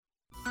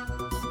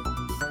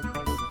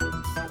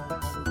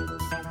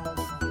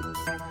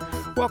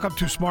Welcome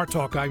to Smart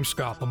Talk. I'm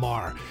Scott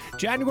Lamar.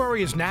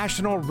 January is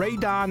National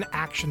Radon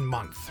Action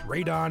Month.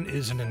 Radon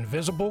is an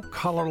invisible,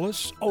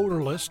 colorless,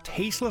 odorless,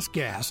 tasteless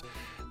gas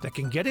that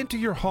can get into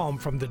your home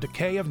from the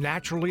decay of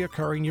naturally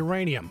occurring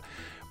uranium.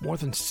 More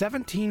than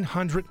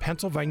 1,700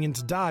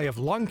 Pennsylvanians die of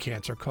lung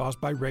cancer caused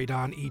by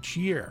radon each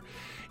year.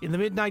 In the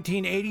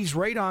mid-1980s,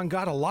 radon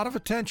got a lot of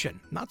attention.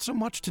 Not so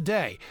much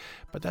today,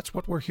 but that's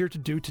what we're here to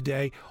do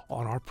today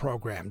on our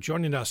program.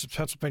 Joining us is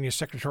Pennsylvania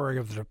Secretary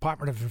of the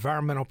Department of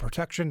Environmental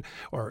Protection,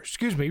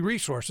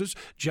 Resources,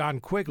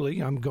 John Quigley.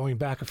 I'm going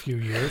back a few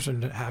years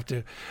and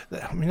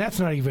that's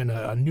not even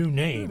a new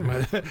name.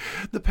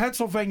 The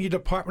Pennsylvania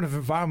Department of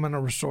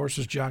Environmental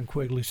Resources, John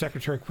Quigley.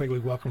 Secretary Quigley,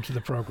 welcome to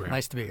the program.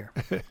 Nice to be here.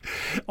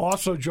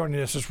 Also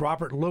joining us is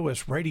Robert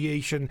Lewis,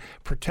 Radiation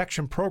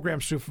Protection Program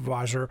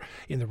Supervisor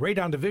in the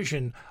Radon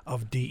Division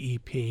of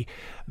DEP.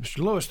 Mr.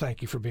 Lewis,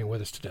 thank you for being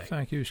with us today.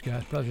 Thank you,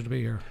 Scott. Pleasure to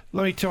be here.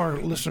 Let me tell our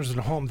listeners at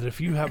home that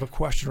if you have a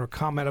question or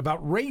comment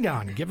about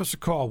radon, give us a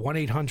call,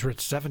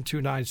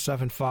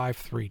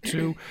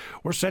 1-800-729-7532,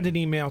 or send an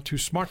email to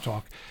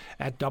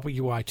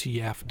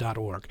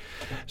smarttalk@witf.org.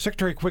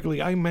 Secretary Quigley,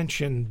 I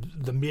mentioned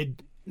the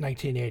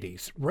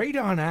mid-1980s.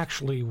 Radon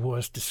actually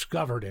was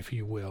discovered, if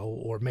you will,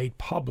 or made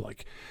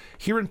public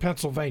here in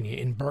Pennsylvania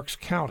in Berks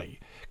County,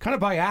 kind of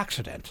by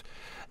accident.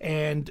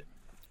 And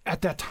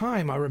at that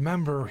time, I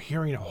remember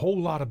hearing a whole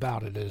lot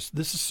about it.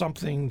 This is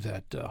something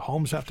that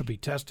homes have to be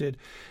tested.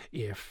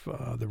 If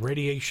the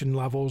radiation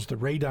levels, the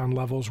radon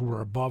levels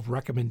were above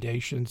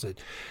recommendations, that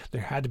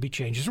there had to be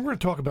changes. And we're going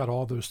to talk about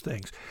all those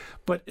things.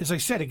 But as I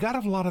said, it got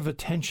a lot of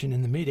attention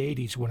in the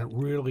mid-'80s when it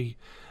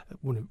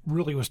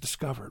really was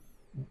discovered.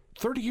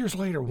 30 years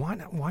later, why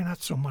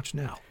not so much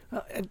now?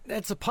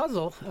 It's a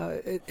puzzle.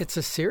 It's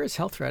a serious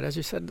health threat. As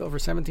you said, over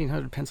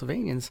 1,700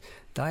 Pennsylvanians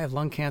die of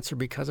lung cancer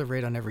because of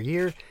radon every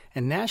year.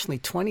 And nationally,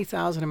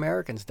 20,000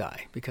 Americans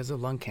die because of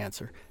lung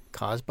cancer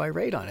caused by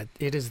radon.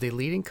 It is the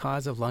leading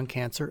cause of lung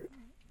cancer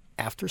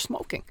after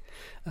smoking.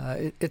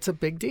 It's a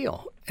big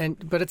deal.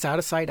 But it's out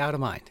of sight, out of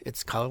mind.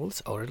 It's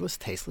colorless, odorless,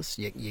 tasteless.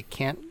 You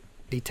can't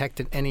detect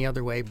it any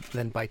other way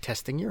than by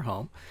testing your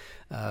home.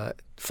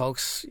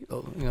 Folks,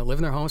 live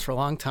in their homes for a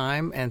long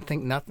time and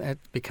think nothing. It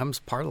becomes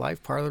part of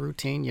life, part of the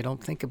routine. You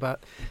don't think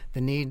about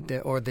the need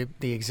or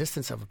the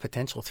existence of a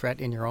potential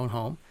threat in your own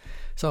home.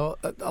 So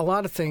a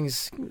lot of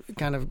things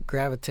kind of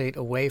gravitate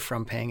away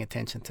from paying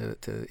attention to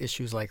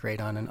issues like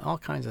radon and all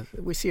kinds of.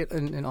 We see it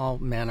in all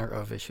manner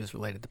of issues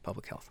related to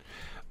public health.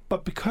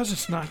 But because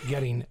it's not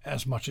getting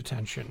as much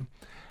attention,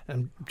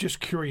 I'm just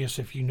curious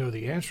if you know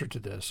the answer to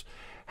this.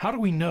 How do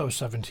we know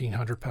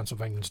 1,700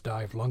 Pennsylvanians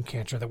die of lung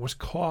cancer that was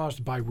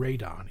caused by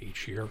radon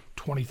each year,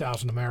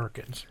 20,000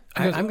 Americans?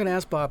 I'm going to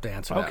ask Bob to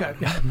answer that. Okay.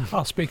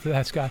 I'll speak to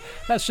that, Scott.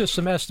 That's just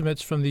some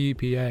estimates from the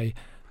EPA.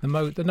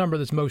 The number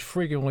that's most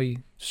frequently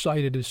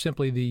cited is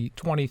simply the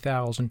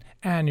 20,000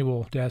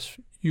 annual deaths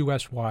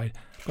U.S.-wide.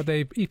 But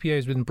EPA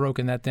has been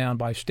broken that down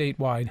by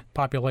statewide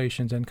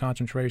populations and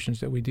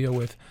concentrations that we deal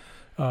with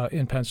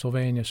in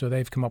Pennsylvania. So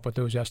they've come up with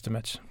those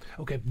estimates.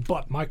 Okay,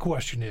 but my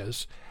question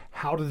is,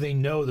 how do they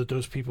know that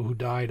those people who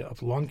died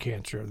of lung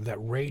cancer, that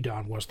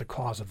radon was the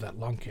cause of that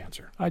lung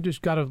cancer? I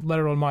just got a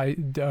letter on my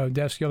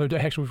desk the other day,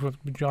 actually from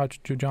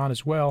John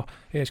as well,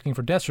 asking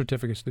for death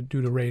certificates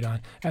due to radon.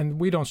 And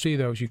we don't see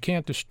those. You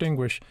can't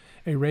distinguish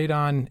a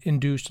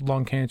radon-induced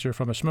lung cancer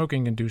from a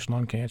smoking-induced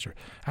lung cancer.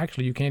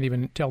 Actually, you can't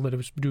even tell that it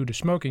was due to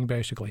smoking,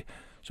 basically.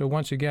 So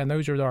once again,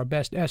 those are our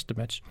best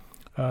estimates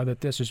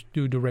that this is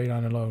due to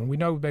radon alone. We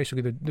know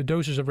basically the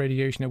doses of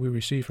radiation that we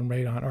receive from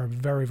radon are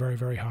very, very,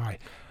 very high.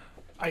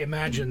 I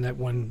imagine that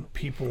when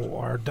people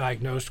are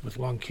diagnosed with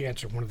lung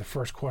cancer, one of the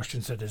first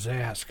questions that is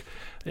asked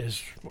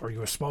is, are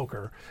you a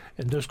smoker?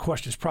 And those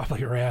questions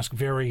probably are asked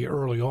very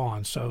early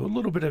on. So a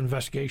little bit of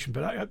investigation.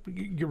 But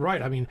you're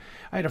right. I mean,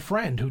 I had a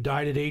friend who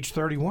died at age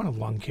 31 of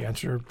lung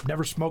cancer,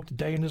 never smoked a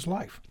day in his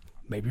life.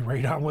 Maybe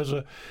radon was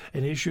an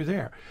issue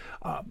there.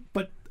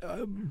 But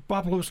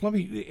Bob Lewis, let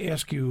me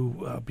ask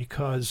you,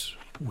 because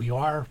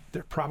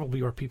there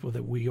probably are people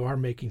that we are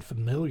making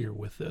familiar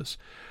with this.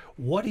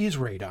 What is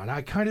radon?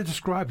 I kind of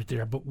described it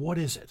there, but what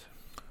is it?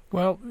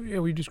 Well,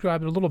 we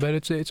described it a little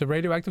bit. It's a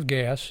radioactive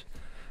gas.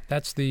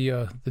 That's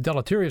the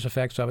deleterious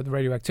effects of it, the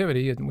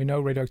radioactivity. And we know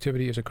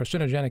radioactivity is a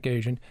carcinogenic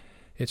agent.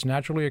 It's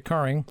naturally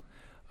occurring.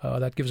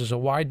 That gives us a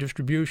wide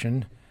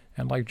distribution.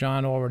 And like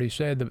John already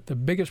said, the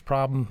biggest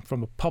problem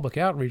from a public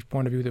outreach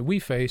point of view that we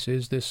face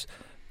is this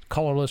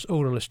colorless,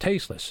 odorless,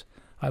 tasteless.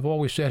 I've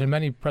always said in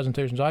many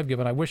presentations I've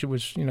given, I wish it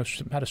was,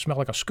 had to smell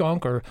like a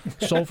skunk or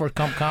sulfur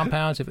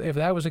compounds. If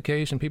that was the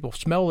case and people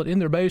smelled it in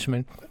their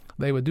basement,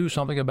 they would do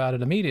something about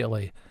it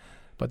immediately.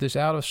 But this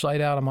out of sight,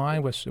 out of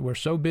mind, we're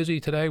so busy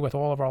today with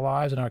all of our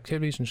lives and our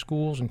activities and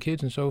schools and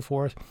kids and so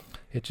forth,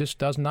 it just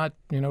does not,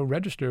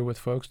 register with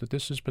folks that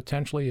this is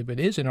potentially, if it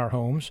is in our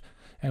homes,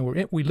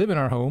 and we live in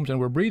our homes and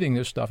we're breathing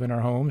this stuff in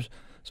our homes.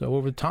 So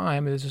over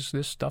time,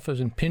 this stuff is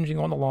impinging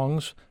on the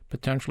lungs,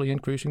 potentially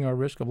increasing our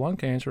risk of lung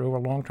cancer over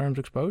long-term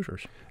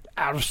exposures.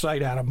 Out of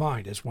sight, out of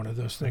mind is one of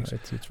those things.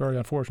 It's very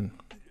unfortunate.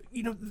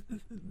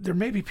 there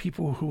may be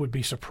people who would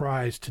be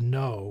surprised to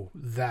know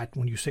that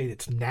when you say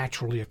it's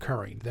naturally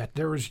occurring, that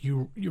there is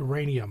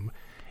uranium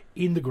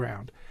in the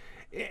ground.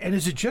 And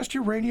is it just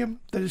uranium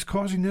that is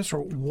causing this, or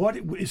what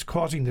is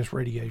causing this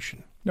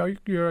radiation? No,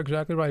 you're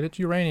exactly right. It's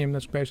uranium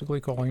that's basically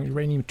calling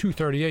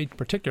uranium-238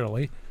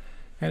 particularly,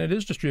 and it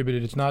is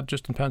distributed. It's not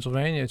just in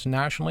Pennsylvania. It's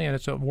nationally, and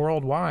it's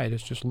worldwide.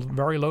 It's just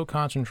very low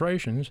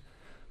concentrations,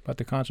 but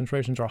the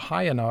concentrations are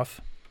high enough,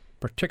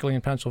 particularly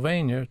in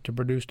Pennsylvania, to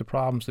produce the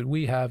problems that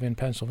we have in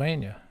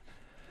Pennsylvania.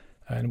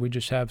 And we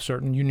just have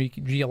certain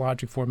unique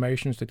geologic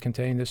formations that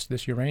contain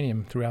this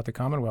uranium throughout the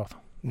Commonwealth.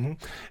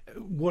 Mm-hmm.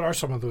 What are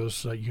some of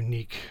those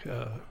unique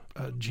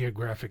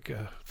geographic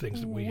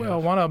things that we have?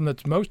 Well, one of them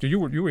that's most,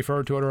 you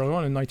referred to it earlier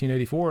on in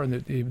 1984 in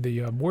the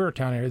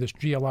Boyertown area, this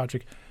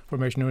geologic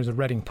formation known as the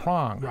Reading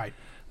Prong. Right.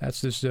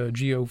 That's this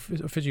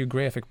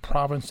geophysiographic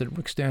province that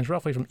extends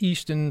roughly from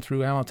Easton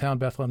through Allentown,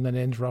 Bethlehem, then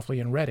ends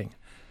roughly in Reading.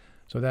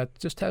 So that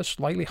just has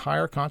slightly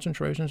higher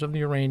concentrations of the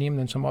uranium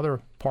than some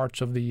other parts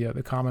of the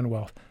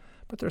Commonwealth.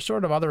 But there's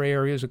sort of other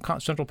areas.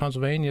 Central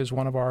Pennsylvania is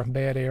one of our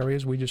bad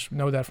areas. We just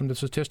know that from the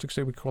statistics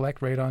that we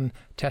collect radon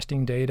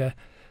testing data.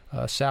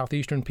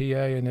 Southeastern PA,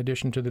 in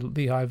addition to the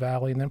Lehigh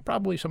Valley, and then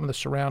probably some of the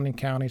surrounding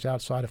counties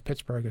outside of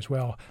Pittsburgh as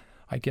well,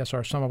 I guess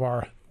are some of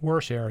our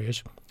worse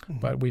areas. Mm-hmm.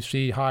 But we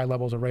see high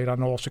levels of radon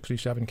in all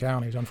 67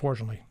 counties,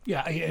 unfortunately.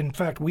 Yeah, in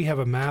fact, we have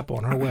a map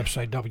on our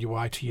website,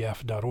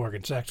 witf.org.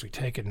 It's actually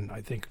taken,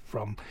 I think,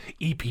 from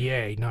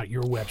EPA, not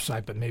your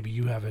website, but maybe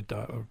you have it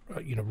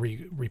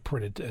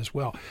reprinted as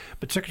well.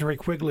 But Secretary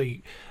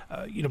Quigley,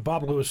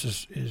 Bob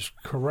Lewis is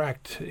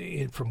correct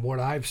from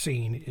what I've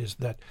seen, is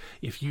that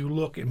if you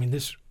look,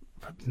 this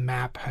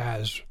map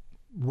has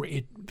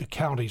the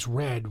counties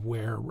red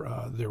where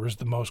there is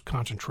the most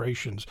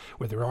concentrations,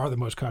 where there are the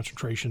most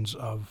concentrations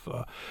of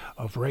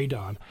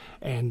radon,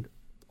 and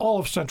all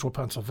of central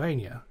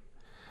Pennsylvania,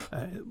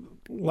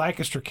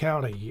 Lancaster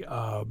County,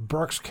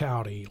 Berks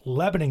County,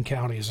 Lebanon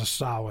County is a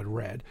solid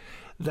red.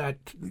 That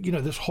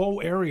this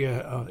whole area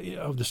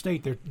of the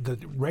state, the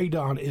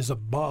radon is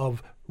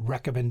above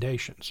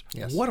recommendations.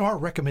 Yes. What are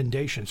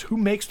recommendations? Who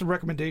makes the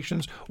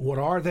recommendations? What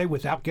are they,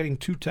 without getting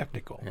too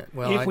technical? Yeah,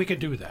 well, we could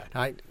do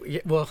that.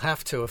 We'll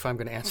have to if I'm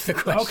going to answer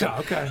the question.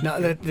 Okay. Now,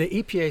 the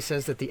EPA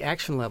says that the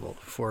action level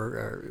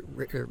for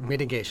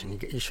mitigation,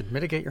 you should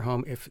mitigate your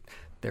home if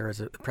there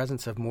is a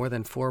presence of more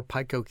than 4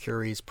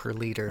 picocuries per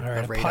liter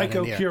of radon in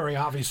the air. Picocurie,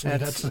 obviously.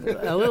 That's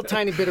a little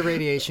tiny bit of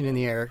radiation in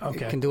the air.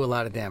 Okay. It can do a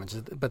lot of damage.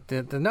 But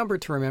the number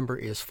to remember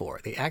is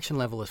 4. The action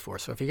level is 4.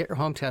 So if you get your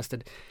home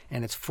tested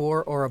and it's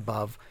 4 or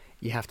above,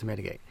 you have to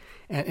mitigate.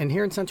 And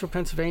here in central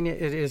Pennsylvania,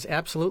 it is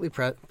absolutely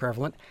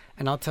prevalent.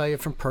 And I'll tell you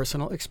from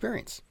personal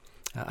experience.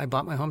 I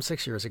bought my home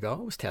 6 years ago.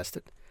 It was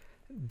tested.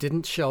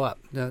 Didn't show up.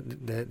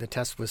 The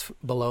test was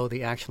below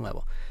the action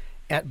level.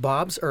 At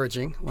Bob's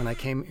urging, when I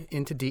came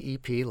into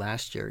DEP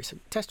last year, he said,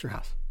 test your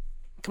house.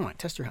 Come on,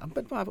 test your house.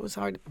 But Bob, it was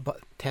hard. But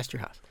test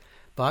your house.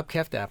 Bob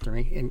kept after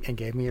me and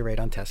gave me a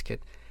radon test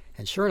kit.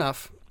 And sure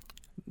enough,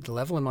 the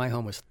level in my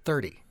home was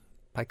 30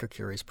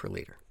 picocuries per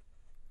liter.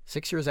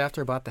 6 years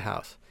after I bought the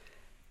house,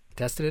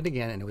 tested it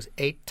again, and it was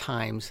 8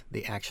 times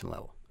the action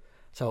level.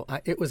 So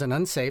it was an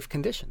unsafe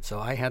condition. So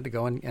I had to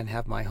go and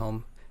have my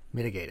home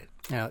mitigated.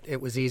 Now,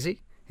 it was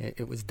easy.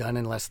 It was done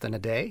in less than a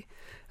day.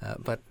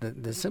 But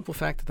the simple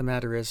fact of the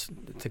matter is,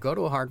 to go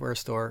to a hardware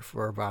store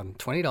for about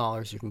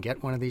 $20, you can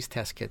get one of these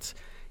test kits.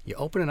 You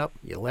open it up,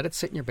 you let it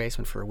sit in your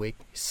basement for a week,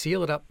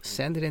 seal it up,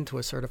 send it into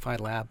a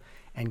certified lab,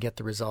 and get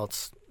the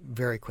results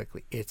very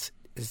quickly. It's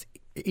as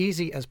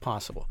easy as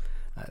possible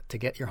to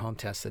get your home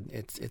tested.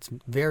 It's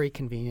very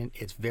convenient.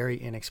 It's very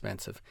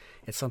inexpensive.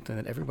 It's something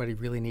that everybody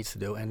really needs to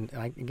do. And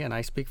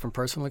I speak from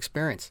personal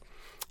experience.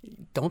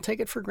 Don't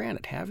take it for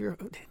granted.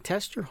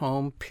 Test your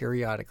home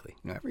periodically,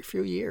 every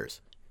few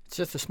years. It's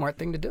just a smart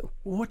thing to do.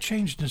 What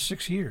changed in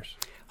 6 years?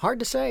 Hard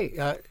to say.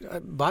 I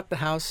bought the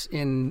house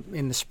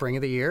in the spring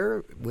of the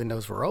year.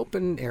 Windows were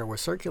open, air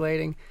was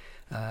circulating.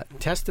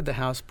 Tested the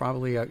house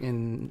probably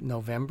in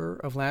November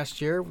of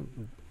last year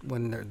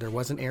when there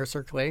wasn't air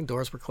circulating.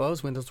 Doors were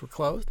closed, windows were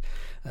closed.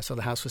 So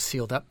the house was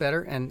sealed up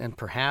better, and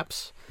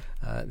perhaps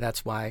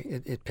that's why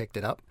it picked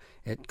it up.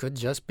 It could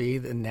just be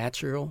the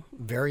natural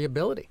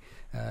variability.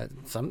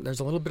 There's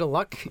a little bit of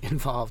luck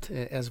involved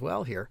as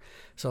well here.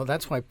 So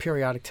that's why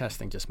periodic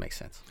testing just makes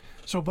sense.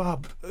 So,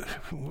 Bob,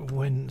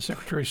 when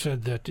Secretary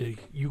said that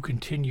you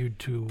continued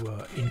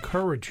to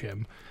encourage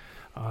him,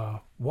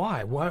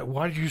 why?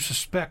 Why did you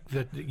suspect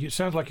that? It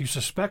sounds like you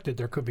suspected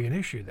there could be an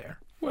issue there.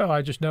 Well,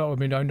 I just know.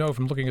 I know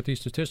from looking at these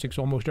statistics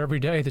almost every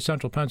day that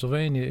central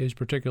Pennsylvania is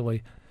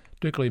particularly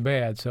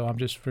bad. So I'm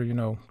just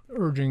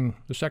urging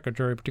the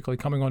Secretary, particularly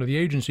coming onto the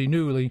agency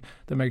newly,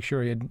 to make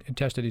sure he had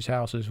tested his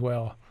house as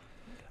well.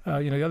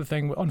 The other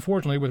thing,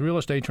 unfortunately, with real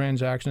estate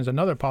transactions,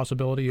 another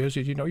possibility is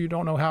you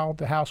don't know how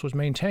the house was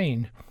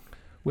maintained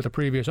with a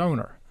previous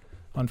owner,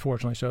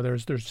 unfortunately. So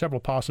there's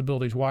several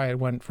possibilities why it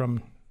went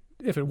from,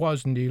 if it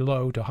was indeed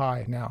low, to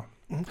high now.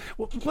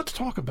 Well, let's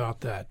talk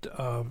about that.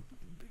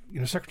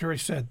 Secretary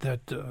said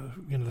that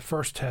the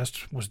first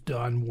test was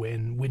done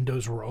when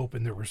windows were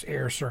open, there was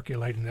air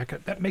circulating.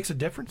 That makes a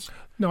difference?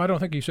 No, I don't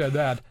think he said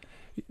that.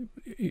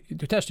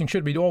 The testing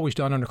should be always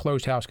done under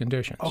closed house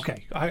conditions.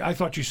 Okay. I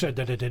thought you said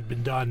that it had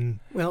been done.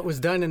 Well, it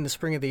was done in the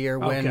spring of the year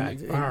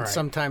when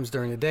sometimes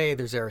during the day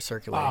there's air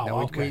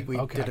circulating. We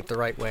did it the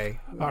right way.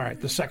 All right,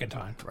 the second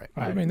time. Right.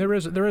 I mean, there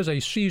is a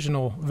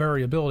seasonal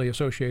variability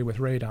associated with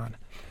radon.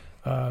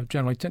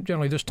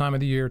 Generally, this time of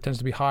the year tends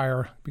to be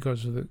higher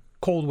because of the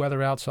cold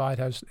weather outside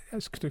has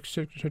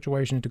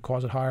situations to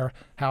cause it higher.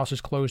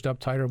 Houses closed up,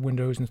 tighter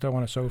windows, and so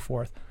on and so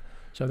forth.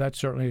 So that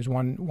certainly is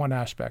one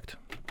aspect.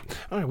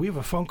 All right, we have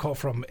a phone call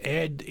from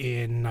Ed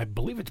in, I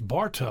believe it's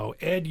Bartow.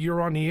 Ed,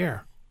 you're on the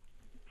air.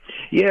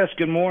 Yes,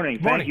 good morning.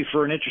 Morning. Thank you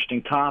for an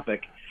interesting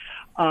topic.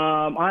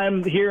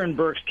 I'm here in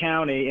Berks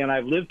County, and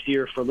I've lived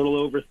here for a little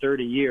over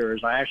 30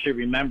 years. I actually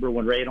remember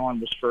when radon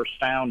was first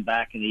found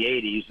back in the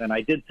 80s, and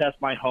I did test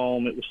my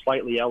home. It was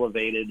slightly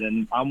elevated,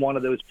 and I'm one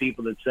of those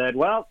people that said,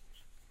 well,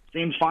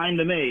 seems fine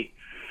to me.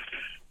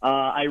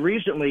 I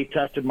recently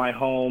tested my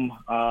home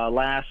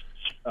last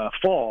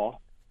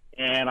fall,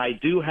 and I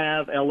do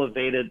have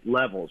elevated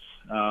levels.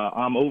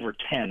 I'm over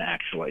 10,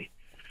 actually.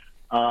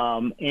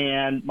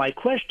 And my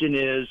question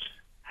is,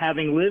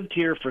 having lived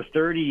here for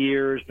 30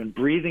 years, been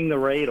breathing the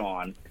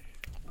radon,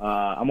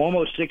 I'm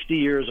almost 60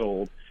 years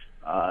old.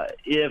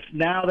 If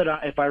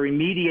I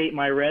remediate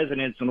my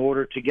residence in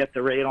order to get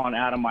the radon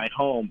out of my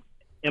home,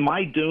 am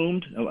I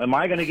doomed? Am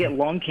I going to get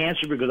lung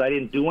cancer because I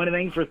didn't do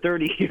anything for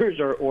 30 years,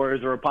 or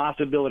is there a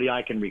possibility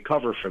I can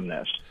recover from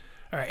this?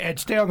 All right, Ed,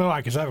 stay on the line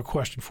because I have a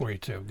question for you,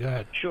 too. Go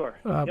ahead. Sure.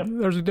 Yep.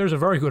 There's a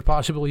very good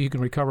possibility you can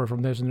recover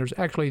from this, and there's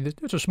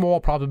a small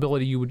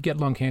probability you would get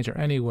lung cancer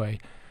anyway.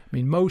 I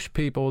mean, most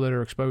people that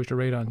are exposed to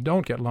radon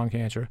don't get lung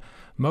cancer.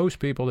 Most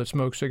people that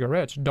smoke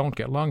cigarettes don't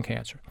get lung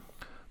cancer.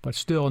 But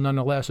still,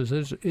 nonetheless, it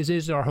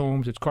is our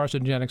homes. It's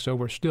carcinogenic, so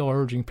we're still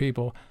urging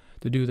people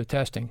to do the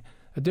testing.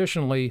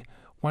 Additionally,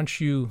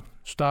 once you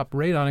stop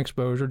radon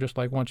exposure, just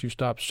like once you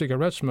stop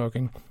cigarette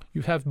smoking,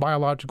 you have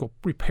biological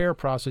repair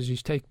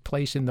processes take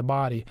place in the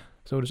body.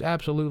 So it is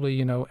absolutely,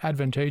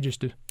 advantageous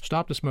to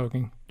stop the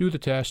smoking, do the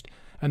test,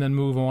 and then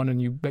move on.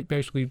 And you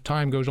basically,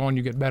 time goes on,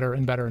 you get better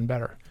and better and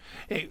better.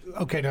 Hey,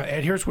 okay, now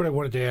Ed, here's what I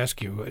wanted to ask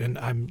you,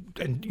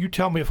 and you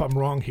tell me if I'm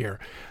wrong here.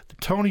 The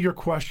tone of your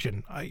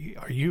question,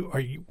 were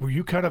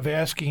you kind of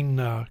asking,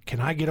 can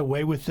I get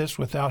away with this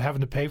without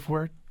having to pay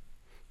for it?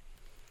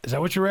 Is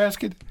that what you're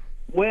asking?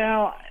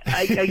 Well,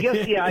 I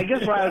guess I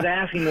guess what I was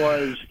asking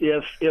was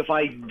if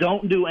I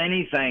don't do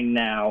anything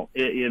now,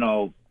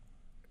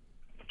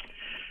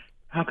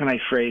 how can I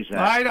phrase that?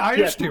 I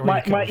understand.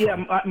 My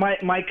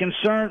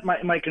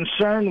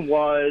concern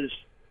was,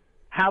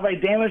 have I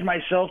damaged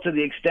myself to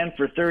the extent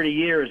for 30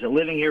 years that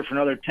living here for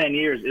another 10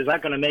 years, is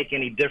that going to make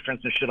any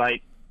difference, and should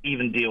I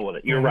even deal with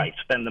it? You're right.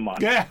 Spend the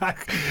money. Yeah,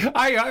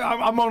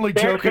 I'm only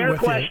joking with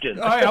question.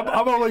 you.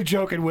 I'm only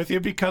joking with you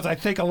because I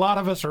think a lot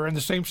of us are in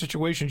the same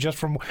situation just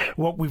from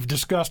what we've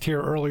discussed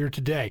here earlier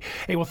today.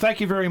 Hey, well,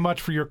 thank you very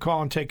much for your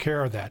call and take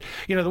care of that.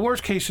 The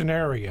worst case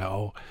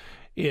scenario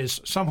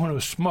is someone who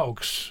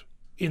smokes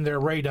in their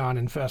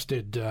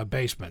radon-infested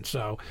basement.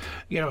 So,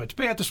 it's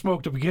bad to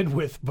smoke to begin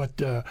with,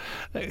 but,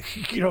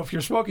 if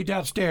you're smoking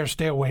downstairs,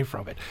 stay away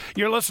from it.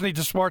 You're listening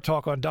to Smart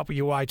Talk on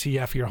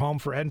WITF, your home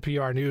for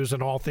NPR News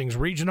and all things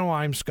regional.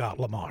 I'm Scott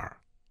Lamar.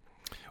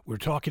 We're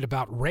talking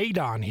about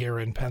radon here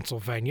in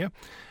Pennsylvania.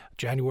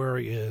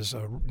 January is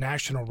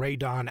National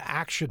Radon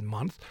Action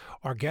Month.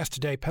 Our guest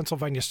today,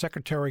 Pennsylvania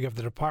Secretary of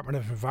the Department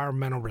of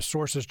Environmental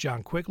Resources,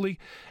 John Quigley,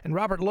 and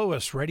Robert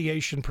Lewis,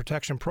 Radiation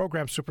Protection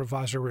Program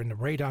Supervisor in the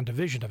Radon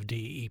Division of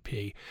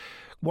DEP.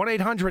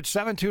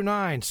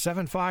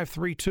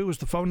 1-800-729-7532 is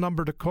the phone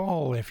number to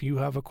call if you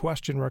have a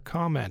question or a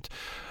comment.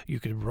 You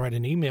can send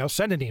an email,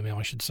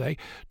 to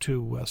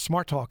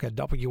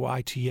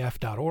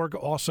smarttalk@witf.org.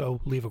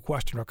 Also, leave a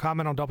question or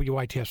comment on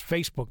WITF's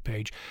Facebook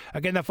page.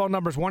 Again, that phone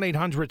number is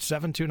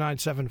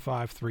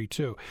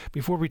 1-800-729-7532.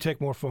 Before we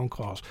take more phone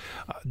calls,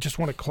 just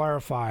want to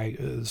clarify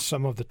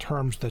some of the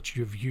terms that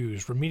you've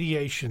used.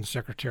 Remediation,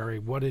 Secretary,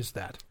 what is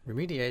that?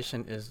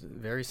 Remediation is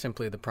very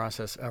simply the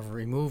process of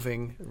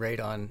removing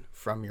radon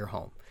from your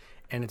home.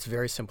 And it's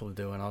very simple to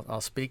do. And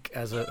I'll speak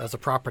as a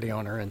property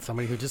owner and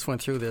somebody who just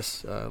went through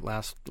this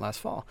last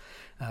fall.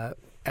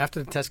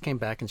 After the test came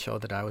back and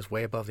showed that I was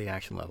way above the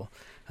action level,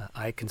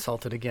 I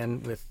consulted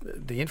again with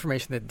the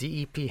information that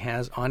DEP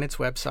has on its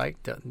website,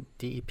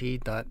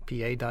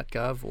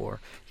 dep.pa.gov, or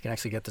you can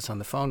actually get this on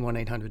the phone,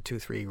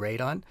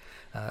 1-800-23-RADON.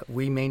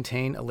 We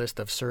maintain a list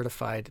of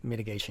certified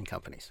mitigation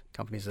companies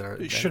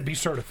that should be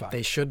certified.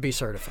 They should be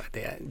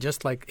certified.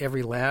 Just like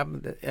every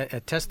lab, a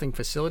testing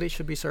facility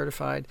should be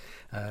certified.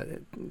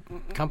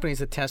 Companies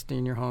that test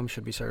in your home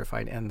should be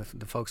certified, and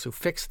the folks who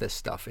fix this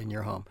stuff in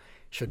your home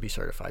should be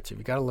certified. So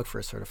you've got to look for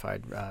a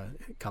certified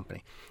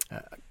company.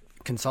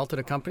 Consulted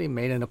a company,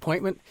 made an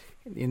appointment.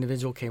 The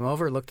individual came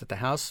over, looked at the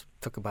house,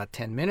 took about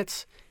 10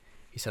 minutes.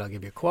 He said, I'll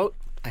give you a quote.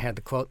 I had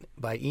the quote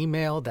by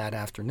email that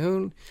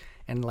afternoon,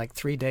 and like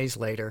 3 days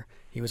later,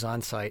 he was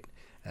on site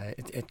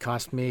It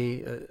cost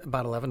me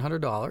about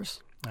 $1,100.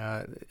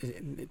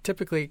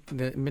 Typically,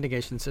 the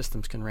mitigation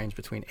systems can range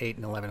between $800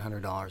 and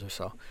 $1,100 or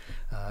so.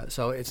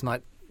 So it's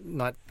not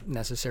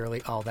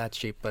necessarily all that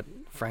cheap, but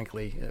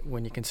frankly,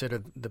 when you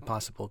consider the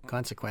possible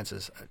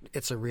consequences,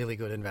 it's a really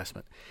good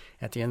investment.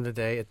 At the end of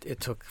the day, it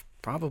took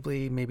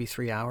probably maybe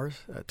 3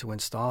 hours to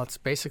install. It's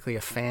basically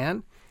a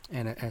fan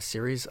and a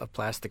series of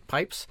plastic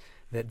pipes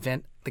that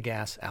vent the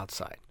gas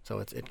outside. So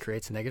it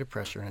creates a negative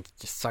pressure, and it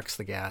just sucks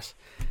the gas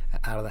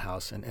out of the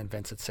house and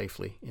vents it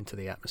safely into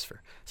the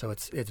atmosphere. So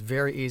it's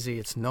very easy.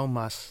 It's no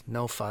muss,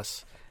 no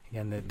fuss.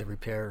 Again, the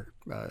repair,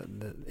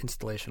 the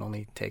installation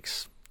only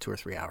takes 2 or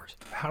 3 hours.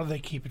 How do they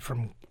keep it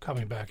from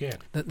coming back in?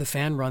 The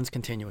fan runs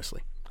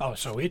continuously. Oh,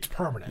 so it's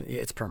permanent.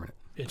 It's permanent.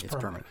 It's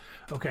permanent.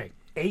 Okay,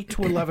 $800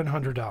 to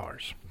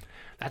 $1,100.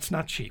 That's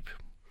not cheap.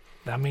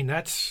 I mean,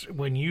 that's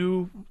when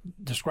you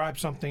describe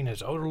something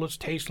as odorless,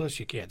 tasteless,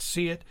 you can't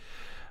see it.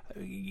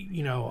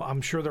 You know,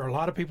 I'm sure there are a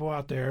lot of people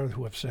out there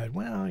who have said,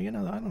 well, you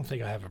know, I don't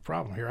think I have a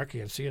problem here. I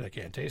can't see it. I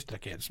can't taste it. I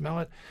can't smell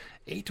it.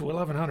 $800 to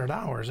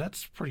 $1,100,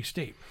 that's pretty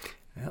steep.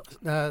 Well,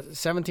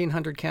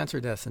 1,700 cancer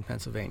deaths in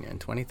Pennsylvania and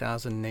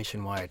 20,000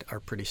 nationwide are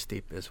pretty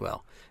steep as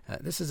well.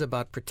 This is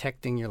about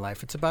protecting your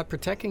life. It's about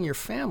protecting your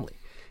family.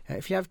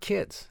 If you have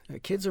kids,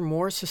 kids are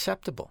more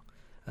susceptible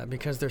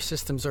because their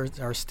systems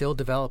are still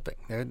developing.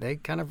 They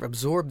kind of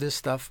absorb this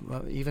stuff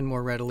even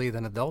more readily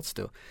than adults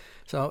do.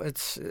 So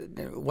it's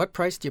what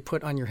price do you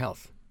put on your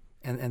health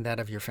and that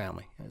of your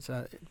family?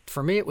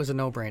 For me, it was a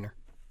no-brainer.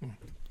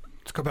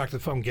 Let's go back to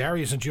the phone.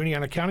 Gary is in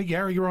Juniata County.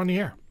 Gary, you're on the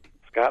air.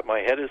 Scott, my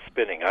head is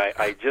spinning.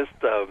 I just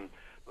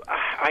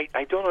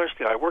I don't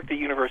understand. I worked at the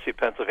University of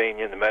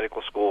Pennsylvania in the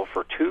medical school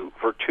for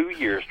two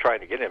years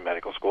trying to get in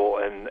medical school,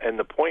 and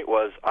the point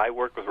was I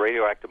worked with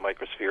radioactive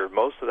microsphere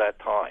most of that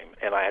time,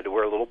 and I had to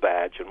wear a little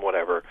badge and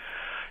whatever.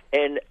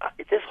 And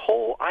this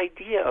whole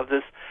idea of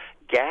this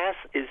gas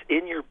is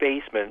in your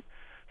basement,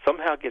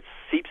 somehow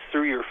seeps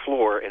through your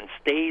floor and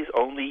stays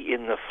only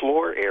in the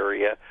floor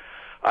area.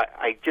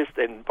 I just,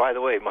 and by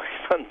the way, my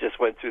son just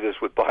went through this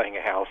with buying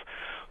a house.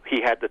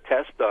 He had the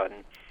test done.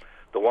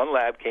 The one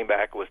lab came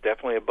back, it was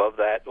definitely above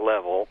that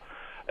level.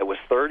 It was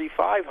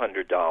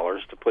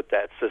 $3,500 to put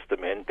that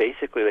system in.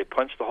 Basically, they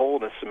punched a hole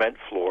in the cement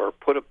floor,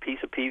 put a piece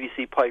of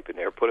PVC pipe in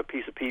there, put a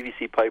piece of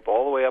PVC pipe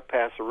all the way up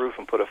past the roof,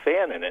 and put a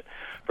fan in it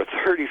for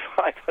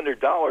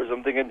 $3,500.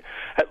 I'm thinking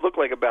that looked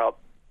like about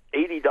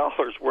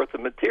 $80 worth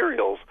of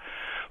materials.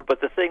 But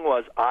the thing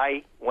was,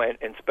 I went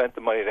and spent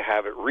the money to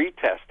have it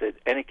retested,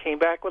 and it came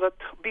back with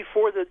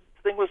before the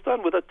thing was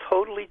done, with a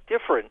totally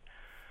different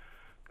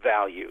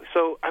value.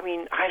 So, I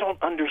mean, I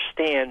don't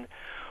understand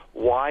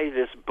why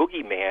this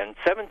boogeyman,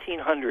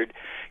 1,700,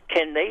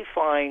 can they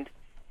find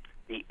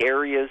the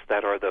areas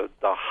that are the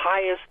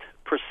highest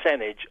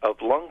percentage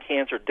of lung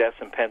cancer deaths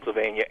in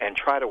Pennsylvania and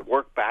try to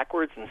work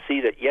backwards and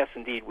see that, yes,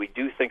 indeed, we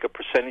do think a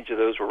percentage of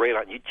those were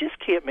radon. You just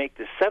can't make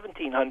this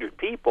 1,700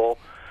 people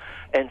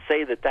and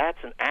say that that's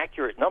an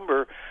accurate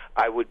number.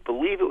 I would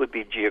believe it would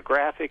be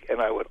geographic,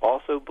 and I would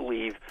also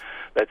believe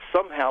that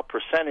somehow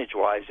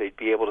percentage-wise they'd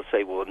be able to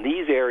say, well, in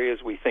these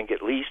areas we think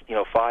at least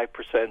 5%,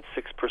 6%,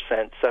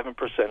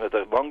 7% of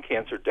the lung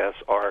cancer deaths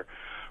are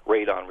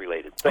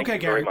radon-related. Thank you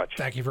Gary, very much.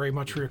 Thank you very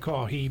much for your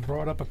call. He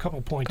brought up a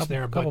couple points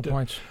there. Couple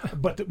points.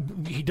 But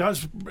he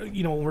does,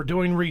 when we're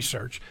doing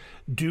research,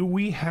 do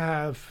we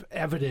have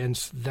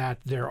evidence that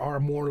there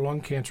are more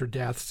lung cancer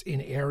deaths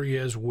in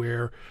areas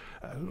where,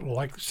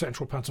 like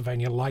central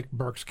Pennsylvania, like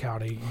Berks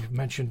County, you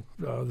mentioned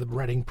the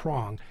Reading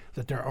Prong,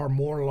 that there are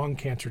more lung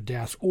cancer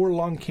deaths or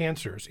lung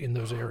cancers in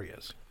those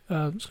areas?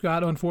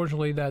 Scott,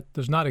 unfortunately, that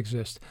does not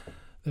exist.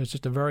 There's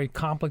just a very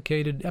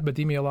complicated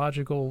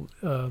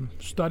epidemiological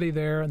study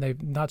there, and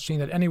they've not seen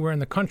that anywhere in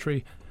the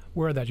country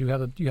where that you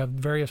have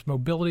various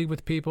mobility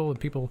with people,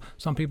 and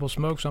some people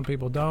smoke, some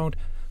people don't.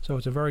 So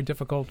it's a very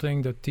difficult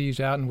thing to tease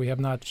out, and we have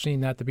not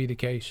seen that to be the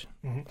case.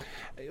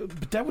 Mm-hmm.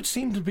 But that would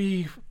seem to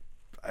be,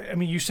 I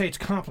mean, you say it's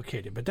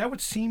complicated, but that would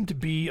seem to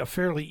be a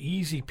fairly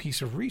easy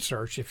piece of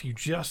research if you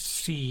just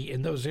see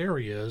in those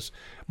areas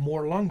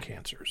more lung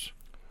cancers.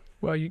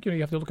 Well, you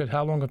have to look at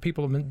how long have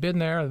people been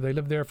there. They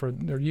lived there for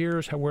their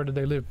years. Where did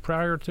they live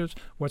prior to this?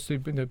 What's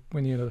the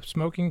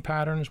smoking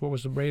patterns? What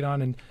was the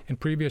radon in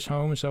previous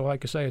homes? So,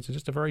 like I say, it's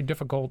just a very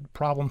difficult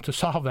problem to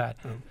solve that.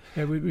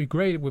 It would be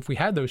great if we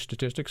had those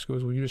statistics,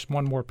 because we just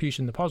one more piece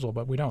in the puzzle,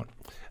 but we don't.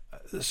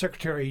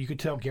 Secretary, you could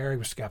tell Gary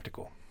was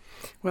skeptical.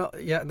 Well,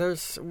 yeah,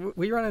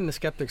 we run into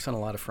skeptics on a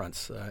lot of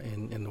fronts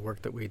in the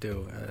work that we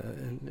do,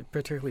 and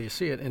particularly you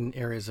see it in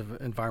areas of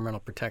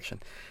environmental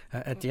protection.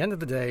 At the end of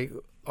the day,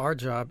 our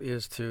job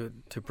is to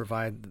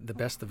provide the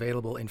best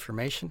available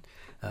information,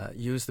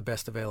 use the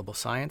best available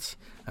science,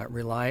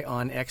 rely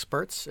on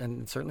experts,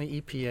 and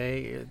certainly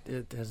EPA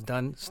it has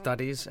done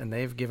studies, and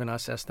they've given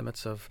us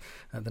estimates of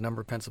the number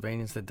of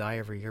Pennsylvanians that die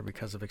every year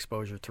because of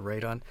exposure to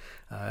radon.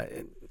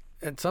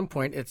 At some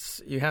point,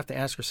 you have to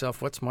ask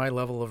yourself, what's my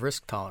level of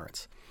risk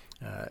tolerance?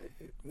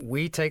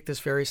 We take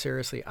this very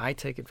seriously. I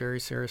take it very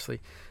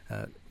seriously.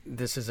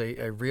 This is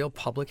a real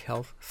public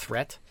health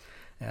threat.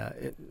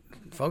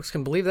 Folks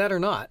can believe that or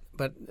not,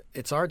 but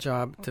it's our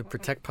job to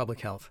protect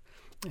public health.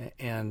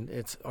 And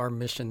it's our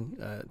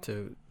mission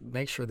to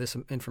make sure this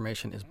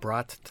information is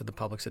brought to the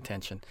public's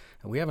attention.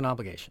 And we have an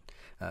obligation.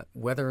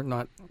 Whether or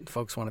not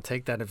folks want to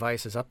take that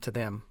advice is up to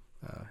them.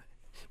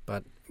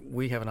 But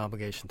we have an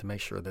obligation to make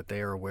sure that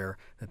they are aware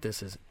that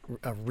this is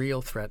a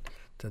real threat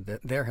to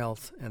their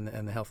health and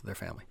the health of their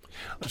family.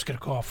 Let's get a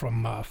call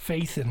from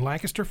Faith in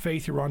Lancaster.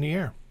 Faith, you're on the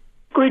air.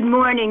 Good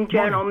morning,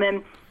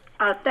 gentlemen.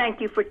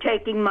 Thank you for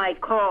taking my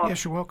call.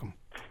 Yes, you're welcome.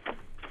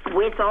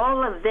 With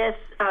all of this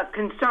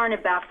concern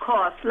about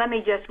costs, let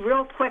me just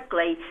real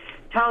quickly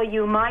tell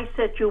you my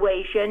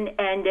situation,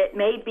 and it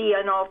may be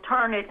an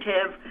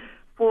alternative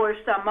for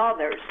some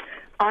others.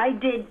 I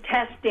did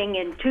testing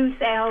in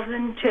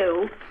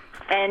 2002,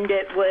 and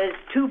it was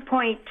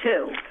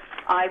 2.2.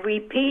 I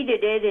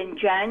repeated it in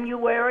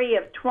January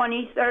of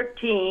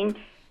 2013,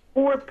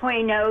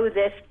 4.0,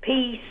 this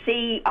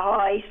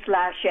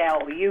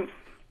PCI/L. You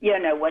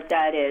know what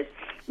that is.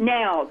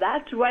 Now,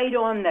 that's right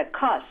on the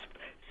cusp.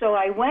 So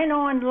I went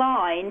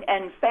online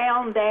and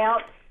found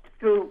out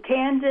through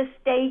Kansas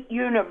State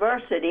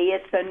University,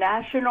 it's the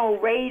National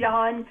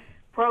Radon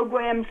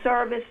Program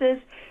Services,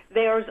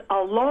 there's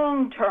a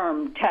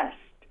long-term test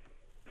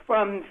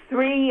from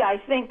 3, I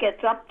think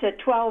it's up to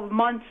 12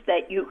 months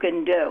that you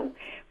can do.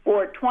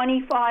 For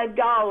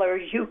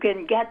 $25, you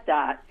can get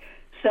that.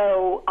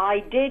 So I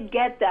did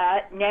get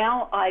that.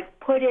 Now I've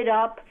put it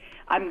up.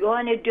 I'm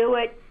going to do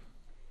it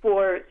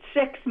for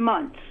 6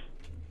 months.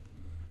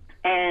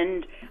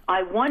 And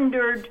I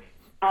wondered,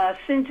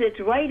 since it's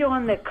right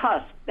on the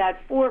cusp, that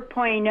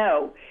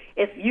 4.0,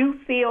 if you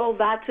feel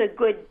that's a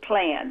good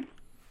plan.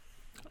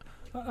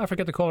 I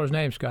forget the caller's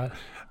name, Scott.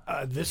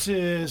 This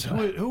is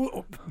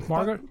who?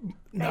 Margaret?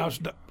 No, it's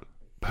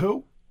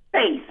who?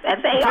 Faith,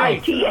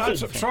 F-A-I-T-H.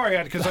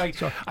 Sorry, because I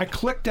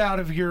clicked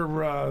out of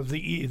your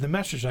the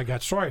message I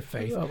got. Sorry,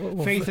 Faith.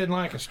 Faith in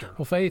Lancaster.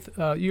 Well, Faith,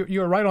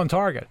 you're right on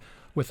target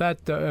with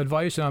that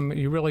advice.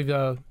 You really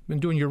been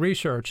doing your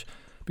research,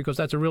 because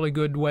that's a really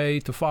good way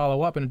to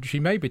follow up, and she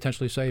may be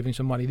potentially saving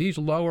some money. These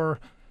lower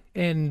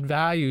end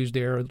values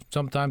there,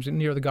 sometimes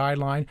near the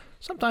guideline,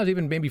 sometimes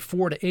even maybe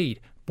 4 to 8,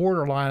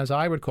 borderline as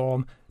I would call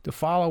them, to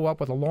follow up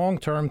with a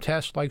long-term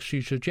test like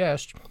she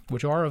suggests,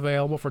 which are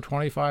available for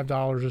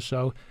 $25 or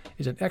so,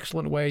 is an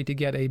excellent way to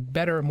get a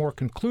better, more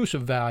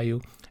conclusive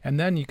value, and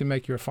then you can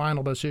make your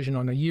final decision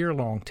on a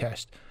year-long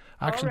test.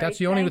 Actually, right, that's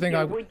the only thing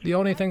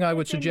I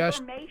would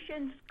suggest.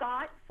 Information,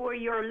 Scott, for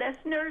your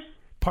listeners.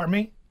 Pardon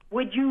me?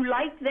 Would you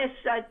like this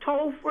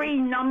toll-free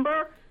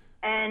number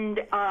and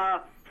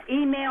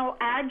email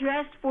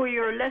address for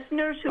your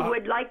listeners who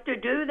would like to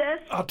do this?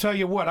 I'll tell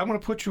you what. I'm going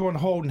to put you on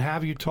hold and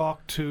have you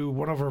talk to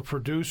one of our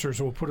producers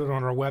who will put it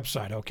on our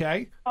website,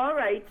 okay? All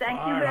right. Thank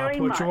you very much.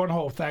 I'll much. put you on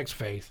hold. Thanks,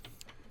 Faith.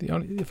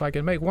 If I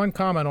can make one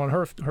comment on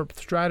her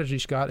strategy,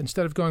 Scott,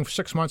 instead of going for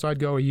 6 months, I'd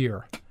go a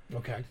year.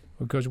 Okay.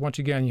 Because once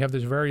again, you have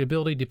this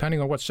variability.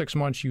 Depending on what 6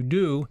 months you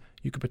do,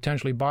 you could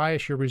potentially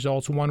bias your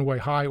results one way,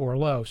 high or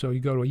low. So you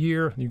go to a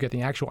year, you get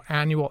the actual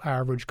annual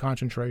average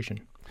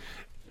concentration.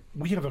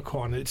 We have a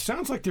call, and it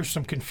sounds like there's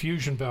some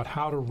confusion about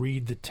how to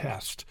read the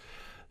test.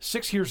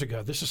 6 years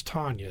ago, this is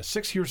Tanya.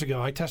 6 years ago,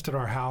 I tested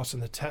our house,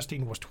 and the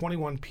testing was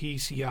 21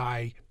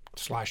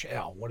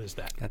 PCI/L. What is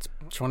that? That's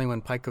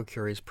 21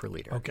 picocuries per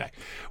liter. Okay.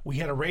 We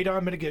had a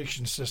radon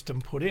mitigation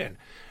system put in.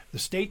 The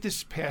state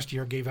this past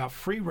year gave out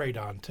free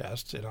radon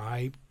tests, and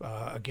I,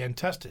 again,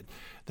 tested.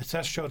 The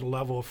test showed a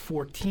level of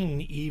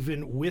 14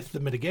 even with the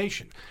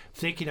mitigation.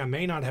 Thinking I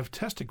may not have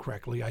tested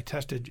correctly, I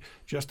tested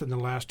just in the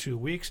last 2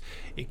 weeks.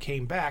 It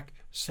came back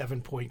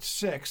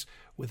 7.6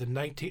 with a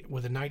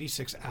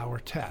 96-hour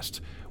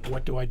test.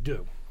 What do I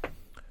do?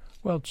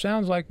 Well, it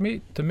sounds like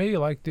to me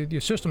like the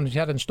system you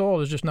had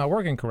installed is just not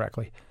working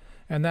correctly.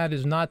 And that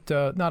is not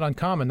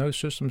uncommon. Those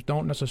systems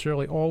don't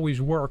necessarily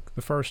always work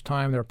the first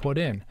time they're put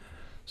in.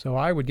 So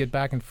I would get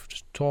back in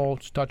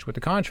touch with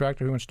the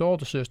contractor who installed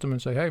the system and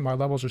say, hey, my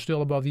levels are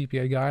still above the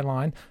EPA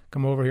guideline.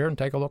 Come over here and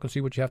take a look and see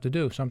what you have to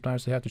do.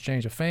 Sometimes they have to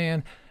change a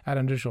fan, add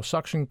an additional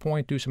suction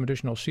point, do some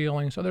additional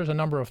sealing. So there's a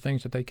number of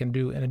things that they can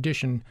do in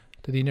addition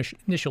to the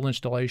initial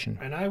installation.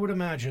 And I would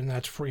imagine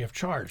that's free of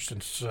charge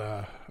since,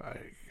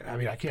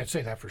 I can't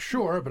say that for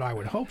sure, but I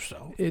would hope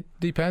so. It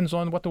depends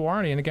on what the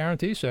warranty and the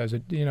guarantee says.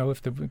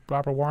 If the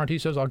proper warranty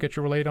says I'll get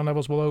your radon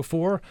levels below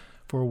 4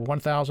 for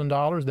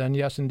 $1,000, then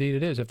yes, indeed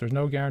it is. If there's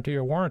no guarantee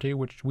or warranty,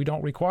 which we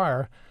don't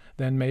require,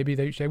 then maybe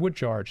they would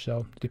charge.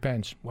 So it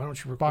depends. Why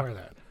don't you require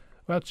that?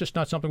 Well, it's just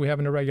not something we have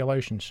in the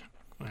regulations.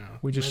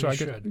 We just I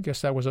guess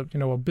that was a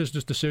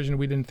business decision.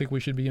 We didn't think we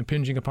should be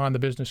impinging upon the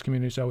business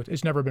community, so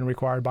it's never been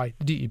required by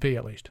DEP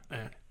at least.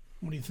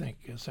 What do you think,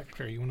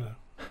 Secretary? You want to?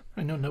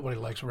 I know nobody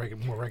likes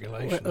more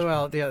regulations.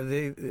 Well,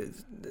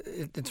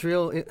 it's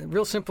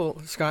real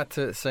simple, Scott,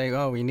 to say,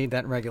 oh, we need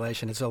that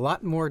regulation. It's a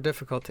lot more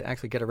difficult to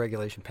actually get a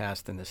regulation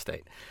passed in this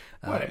state.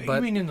 What, but,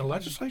 you mean in the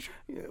legislature?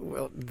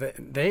 Well,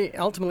 they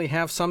ultimately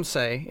have some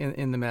say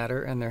in the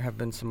matter, and there have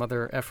been some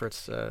other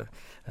efforts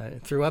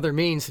through other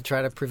means to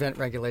try to prevent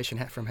regulation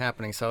from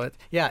happening. So, it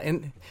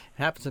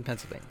happens in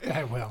Pennsylvania.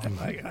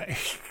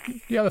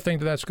 The other thing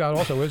to that, Scott,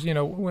 also is,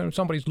 when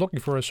somebody's looking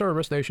for a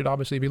service, they should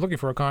obviously be looking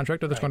for a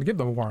contractor that's going to give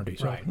them a warranty.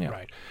 So,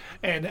 right.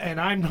 And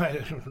I'm not,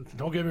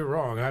 don't get me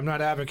wrong, I'm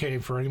not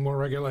advocating for any more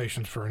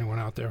regulations for anyone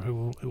out there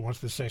who wants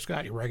to say,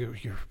 Scott,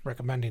 you're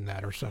recommending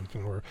that or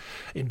something, or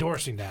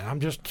endorsing that. I'm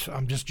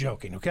just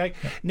joking, okay?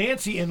 Yeah.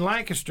 Nancy in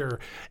Lancaster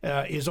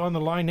is on the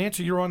line.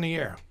 Nancy, you're on the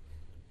air.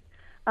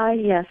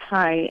 Yes,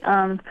 hi.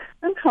 I'm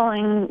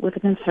calling with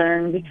a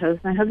concern because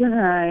my husband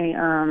and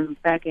I,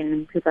 back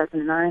in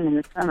 2009 in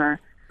the summer,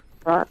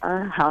 bought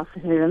a house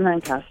here in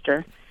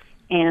Lancaster,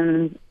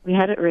 and we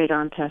had it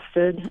radon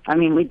tested. I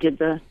mean, we did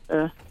the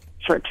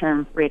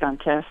short-term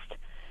radon test,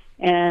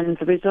 and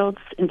the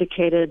results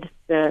indicated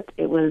that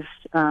it was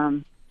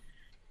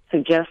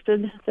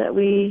suggested that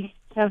we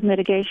have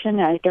mitigation.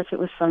 I guess it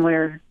was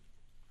somewhere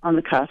on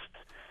the cusp,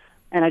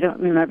 and I don't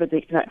remember the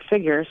exact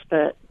figures,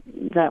 but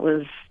that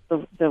was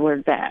the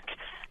word back.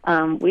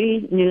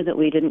 We knew that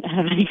we didn't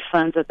have any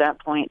funds at that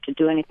point to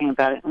do anything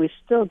about it, and we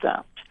still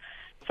don't.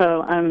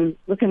 So I'm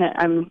looking at,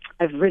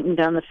 I've written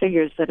down the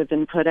figures that have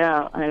been put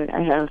out.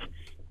 I have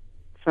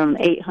from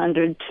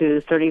 800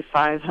 to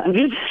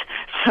 3,500,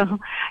 so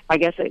I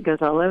guess it goes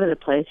all over the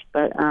place.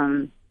 But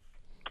I'm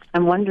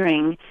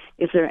wondering,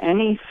 is there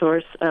any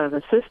source of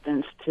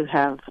assistance to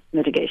have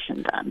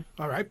mitigation done?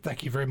 All right.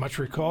 Thank you very much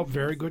for your call.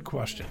 Very good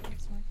question.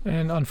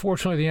 And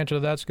unfortunately, the answer to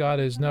that, Scott,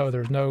 is no.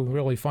 There's no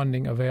really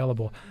funding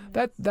available.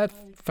 That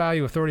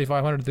value of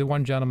 $3,500 the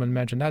one gentleman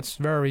mentioned, that's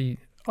very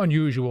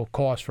unusual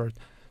cost for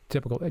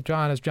typical.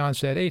 As John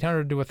said,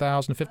 $800 to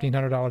 $1,000,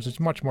 $1,500 is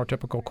much more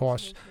typical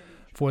costs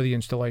for the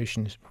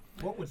installations.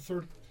 What would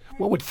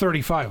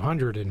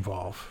 $3,500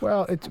 involve?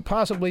 Well,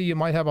 possibly you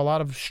might have a lot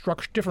of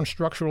different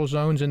structural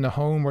zones in the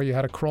home where you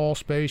had a crawl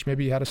space,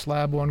 maybe you had a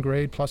slab on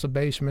grade plus a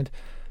basement.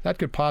 That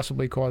could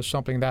possibly cause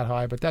something that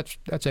high, but that's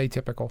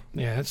atypical.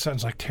 Yeah, that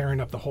sounds like tearing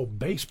up the whole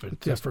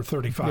basement for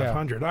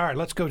 $3,500. Yeah. All right,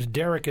 let's go to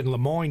Derek in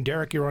Lemoyne.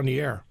 Derek, you're on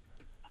the air.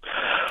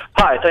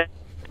 Hi, thanks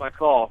for my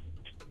call.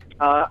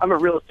 I'm a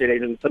real estate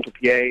agent in Central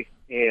PA,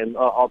 and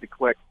I'll be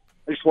quick.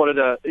 I just wanted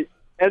to.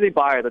 Any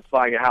buyer that's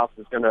buying a house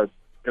is going to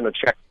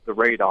check the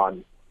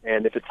radon,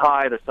 and if it's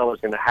high, the seller's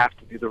going to have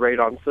to do the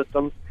radon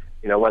system.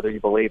 Whether you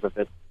believe if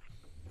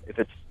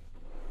it's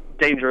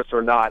dangerous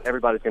or not,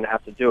 everybody's going to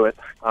have to do it.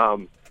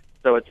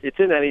 So it's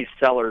in any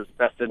seller's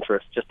best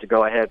interest just to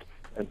go ahead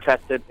and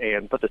test it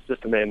and put the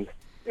system in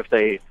if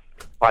they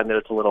find that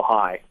it's a little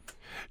high.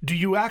 Do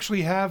you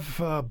actually have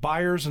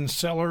buyers and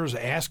sellers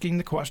asking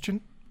the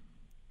question?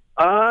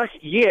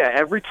 Yeah.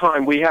 Every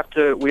time we have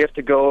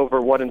to go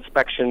over what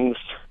inspections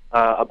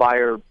a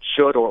buyer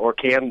should or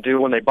can do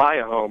when they buy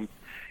a home,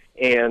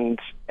 and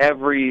I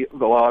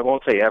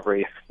won't say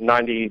every,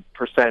 90%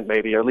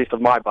 maybe, or at least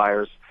of my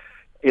buyers,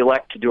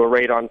 elect to do a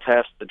radon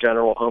test, the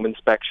general home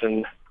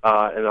inspection,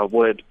 and a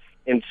wood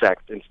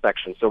insect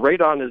inspection. So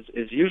radon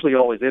is usually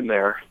always in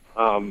there.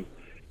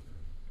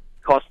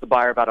 Costs the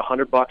buyer about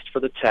 $100 for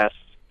the test.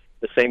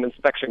 The same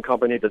inspection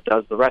company that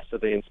does the rest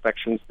of the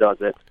inspections does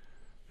it.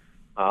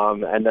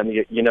 And then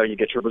you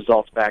get your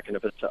results back, and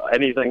if it's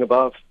anything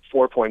above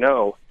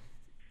 4.0,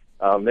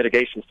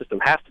 mitigation system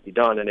has to be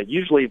done, and it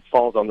usually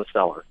falls on the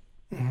seller.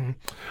 Mm-hmm.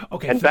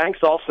 Okay. And banks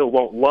also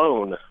won't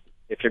loan.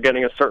 If you're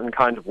getting a certain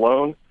kind of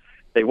loan,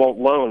 they won't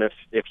loan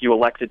if you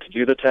elected to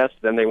do the test.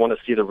 Then they want to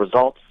see the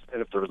results,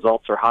 and if the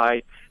results are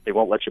high, they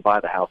won't let you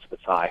buy the house if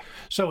it's high.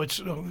 So it's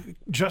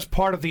just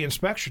part of the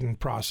inspection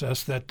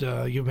process that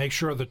you make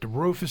sure that the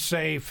roof is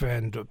safe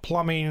and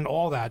plumbing and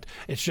all that.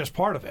 It's just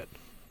part of it.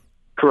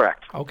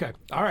 Correct. Okay.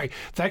 All right.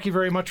 Thank you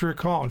very much for your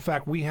call. In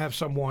fact, we have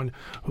someone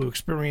who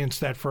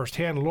experienced that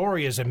firsthand.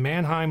 Lori is in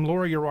Mannheim.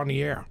 Lori, you're on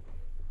the air.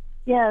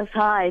 Yes,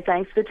 hi.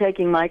 Thanks for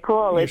taking my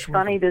call. Yes, it's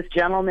funny this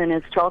gentleman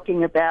is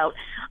talking about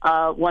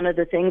one of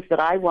the things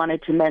that I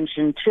wanted to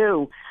mention,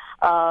 too.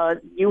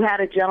 You had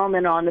a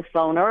gentleman on the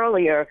phone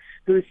earlier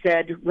who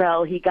said,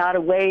 well, he got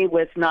away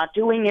with not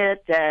doing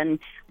it, and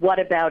what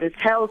about his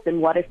health,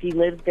 and what if he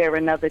lived there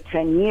another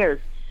 10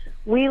 years?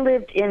 We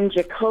lived in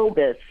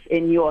Jacobus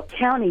in York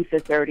County for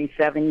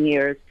 37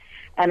 years,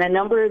 and a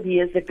number of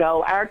years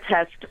ago, our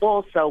test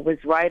also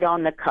was right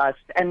on the cusp,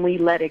 and we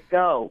let it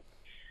go.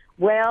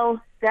 Well,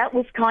 that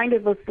was kind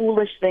of a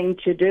foolish thing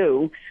to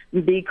do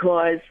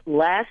because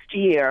last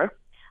year,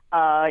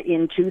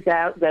 in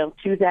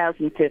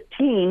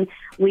 2015,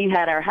 we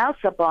had our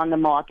house up on the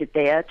market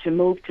there to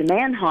move to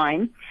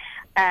Mannheim,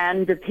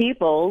 and the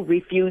people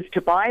refused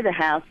to buy the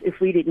house if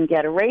we didn't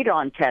get a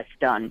radon test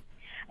done.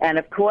 And,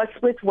 of course,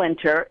 with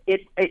winter,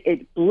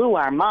 it blew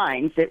our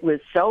minds. It was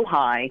so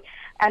high,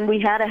 and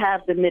we had to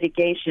have the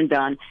mitigation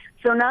done.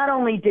 So not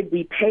only did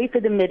we pay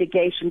for the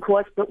mitigation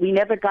cost, but we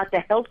never got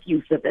the health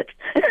use of it.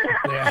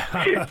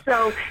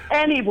 So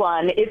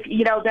anyone, if,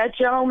 that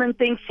gentleman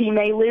thinks he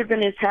may live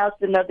in his house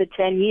another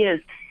 10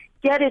 years,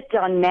 get it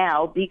done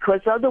now,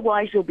 because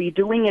otherwise you'll be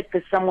doing it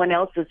for someone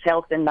else's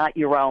health and not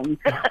your own.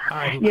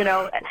 And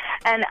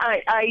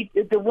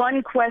the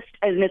one question,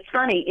 and it's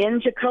funny, in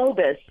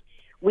Jacobus,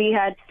 we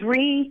had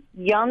 3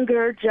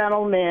 younger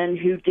gentlemen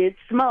who did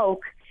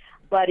smoke,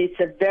 but it's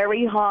a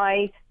very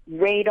high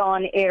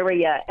radon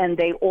area, and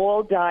they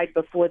all died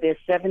before their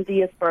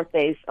 70th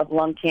birthdays of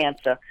lung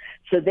cancer.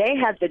 So they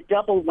had the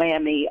double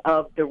whammy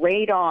of the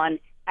radon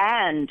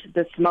and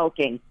the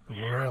smoking.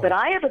 Really? But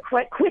I have a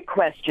quick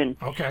question.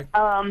 Okay.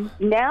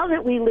 Now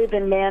that we live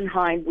in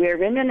Mannheim,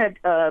 we're in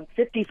a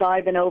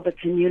 55 and over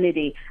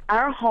community.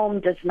 Our home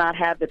does not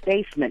have a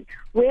basement.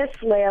 We're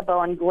slab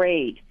on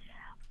grade.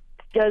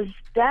 Does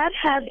that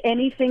have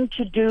anything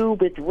to do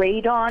with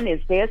radon? Is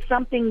there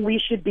something we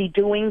should be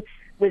doing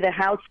with a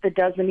house that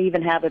doesn't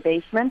even have a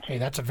basement? Hey,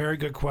 that's a very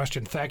good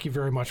question. Thank you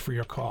very much for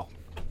your call.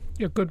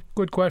 Yeah,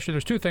 good question.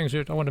 There's 2 things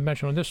that I want to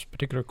mention on this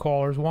particular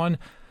caller. One,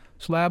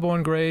 slab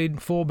on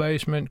grade, full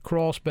basement,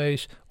 crawl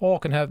space,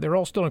 they're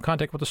all still in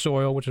contact with the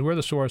soil, which is where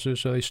the source is,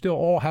 so they still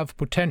all have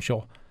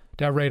potential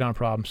to have radon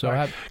problems. So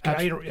right. Can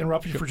I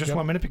interrupt you for just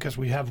 1 minute, because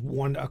we have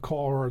a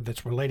caller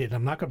that's related.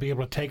 I'm not going to be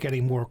able to take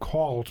any more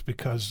calls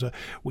because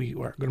we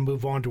are going to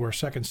move on to our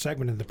second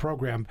segment in the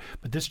program.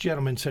 But this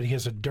gentleman said he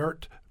has a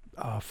dirt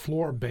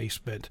floor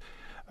basement.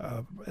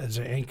 Is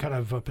there any kind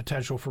of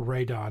potential for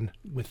radon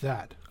with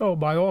that? Oh,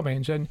 by all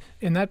means. And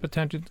in that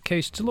potential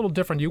case, it's a little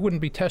different. You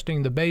wouldn't be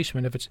testing the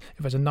basement if it's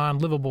a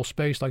non-livable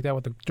space like that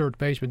with a dirt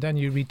basement. Then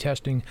you'd be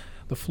testing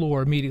the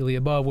floor immediately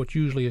above, which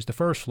usually is the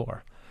first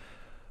floor.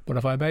 But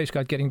if I may,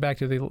 Scott, getting back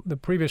to the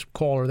previous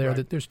caller there,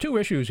 that there's 2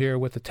 issues here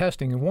with the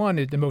testing. And one,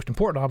 the most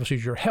important, obviously,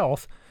 is your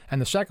health.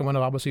 And the second one,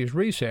 obviously, is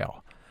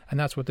resale. And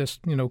that's what this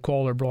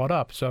caller brought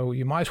up. So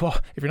you might as well,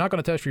 if you're not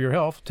going to test for your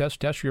health,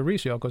 test for your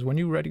resale, because when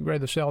you're ready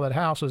to sell that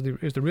house, as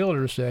the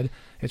realtor said,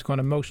 it's going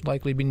to most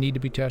likely need to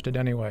be tested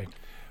anyway.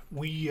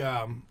 We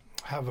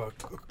have a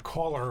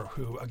caller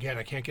who, again,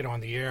 I can't get on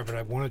the air, but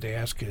I wanted to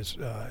ask his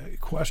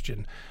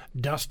question.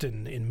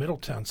 Dustin in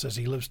Middletown says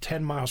he lives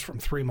 10 miles from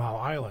 3 Mile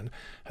Island,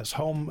 has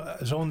owned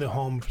the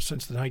home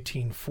since the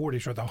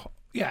 1940s,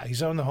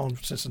 he's owned the home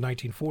since the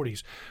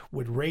 1940s.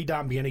 Would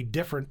radon be any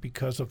different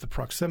because of the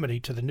proximity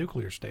to the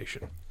nuclear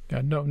station?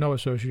 Yeah, no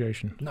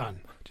association.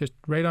 None. Just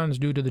radon is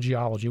due to the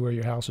geology where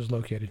your house is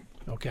located.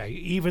 Okay,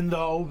 even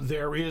though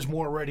there is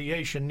more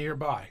radiation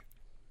nearby,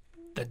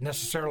 that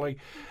necessarily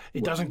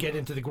it doesn't get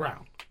into the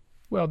ground.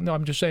 Well, no,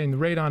 I'm just saying the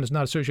radon is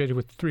not associated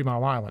with 3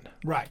 Mile Island.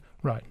 Right.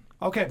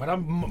 Okay, but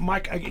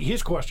Mike,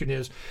 his question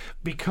is,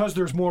 because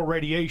there's more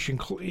radiation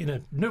in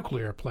a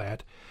nuclear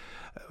plant,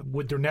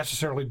 would there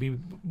necessarily be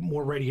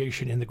more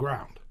radiation in the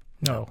ground?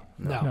 No.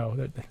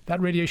 That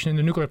radiation in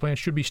the nuclear plant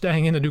should be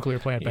staying in the nuclear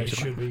plant,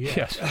 basically. It should be,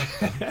 yes.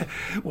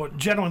 Well,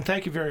 gentlemen,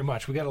 thank you very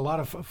much. We got a lot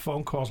of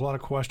phone calls, a lot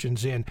of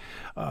questions in.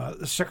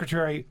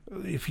 Secretary,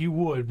 if you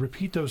would,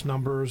 repeat those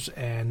numbers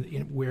and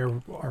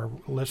where our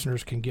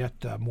listeners can get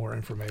more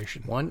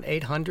information.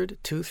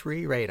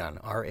 1-800-23-RADON,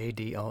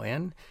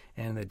 R-A-D-O-N,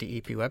 and the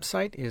DEP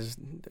website is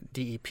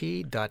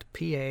dep.pa.gov,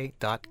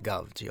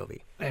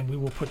 G-O-V. And we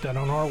will put that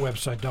on our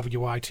website,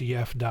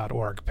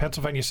 witf.org.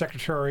 Pennsylvania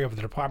Secretary of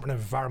the Department of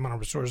Environmental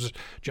Resources,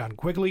 John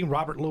Quigley.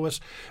 Robert Lewis,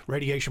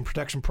 Radiation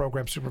Protection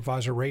Program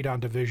Supervisor, Radon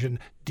Division,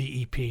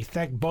 DEP.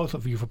 Thank both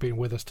of you for being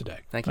with us today.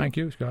 Thank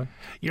you, Scott.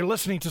 You're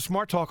listening to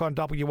Smart Talk on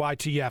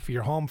WITF,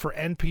 your home for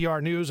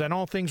NPR News and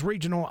all things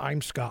regional.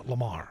 I'm Scott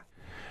Lamar.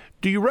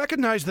 Do you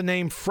recognize the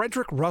name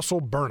Frederick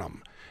Russell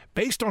Burnham?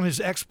 Based on his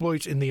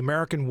exploits in the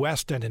American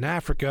West and in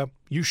Africa,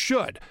 you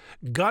should.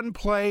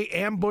 Gunplay,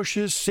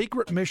 ambushes,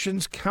 secret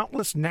missions,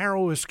 countless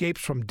narrow escapes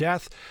from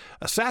death,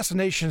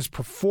 assassinations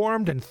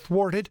performed and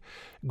thwarted,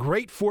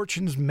 great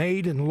fortunes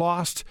made and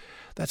lost.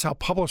 That's how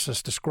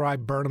publicists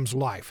describe Burnham's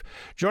life.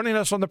 Joining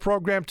us on the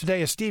program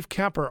today is Steve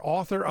Kemper,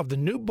 author of the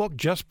new book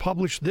just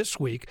published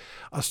this week,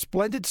 A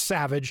Splendid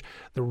Savage,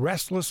 The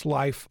Restless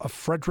Life of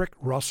Frederick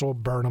Russell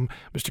Burnham.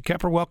 Mr.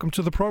 Kemper, welcome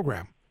to the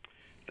program.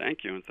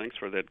 Thank you, and thanks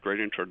for that great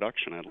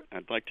introduction.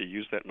 I'd like to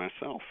use that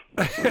myself.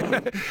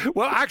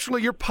 Well,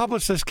 actually, your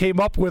publicist came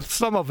up with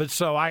some of it,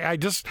 so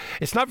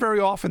it's not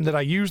very often that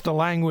I use the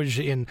language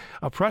in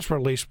a press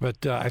release,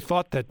 but I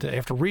thought that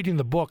after reading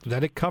the book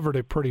that it covered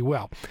it pretty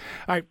well.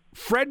 All right,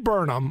 Fred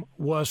Burnham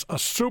was a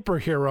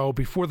superhero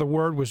before the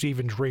word was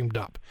even dreamed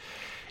up.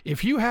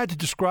 If you had to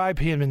describe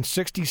him in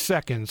 60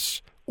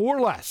 seconds or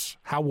less,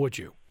 how would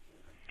you?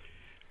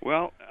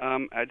 Well,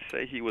 I'd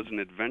say he was an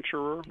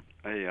adventurer,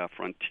 a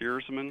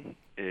frontiersman,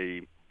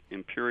 a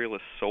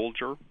imperialist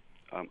soldier,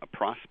 a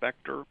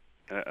prospector,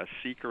 a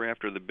seeker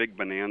after the big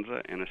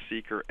bonanza, and a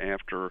seeker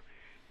after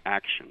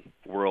action,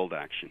 world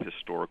action,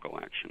 historical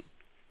action.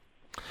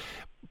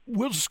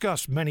 We'll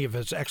discuss many of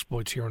his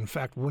exploits here. In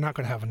fact, we're not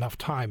going to have enough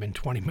time in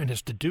 20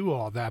 minutes to do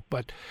all that,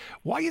 but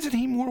why isn't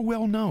he more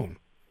well known?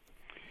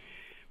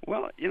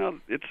 Well,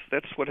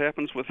 that's what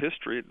happens with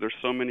history. There's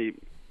so many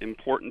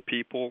important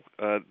people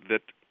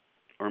that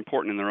are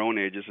important in their own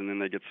ages, and then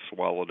they get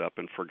swallowed up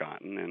and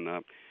forgotten.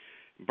 And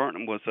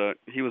Burnham was a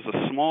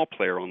small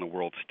player on the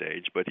world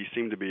stage, but he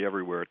seemed to be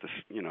everywhere.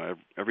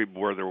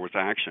 Everywhere there was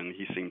action,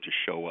 he seemed to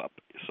show up.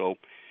 So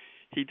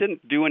he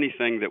didn't do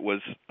anything that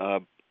was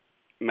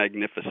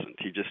magnificent.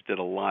 He just did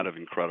a lot of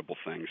incredible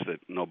things that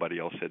nobody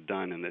else had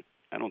done, and that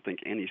I don't think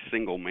any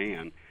single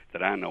man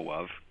that I know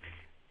of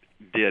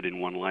did in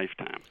one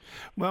lifetime.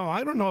 Well,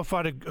 I don't know if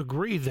I'd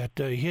agree that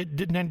he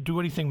didn't do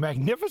anything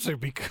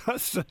magnificent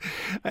because,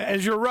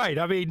 as you're right,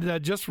 I mean,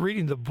 just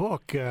reading the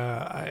book,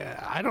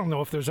 I don't know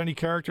if there's any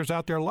characters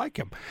out there like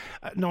him.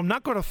 No, I'm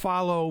not going to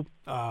follow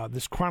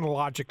this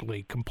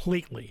chronologically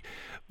completely,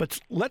 but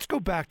let's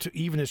go back to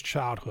even his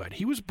childhood.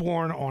 He was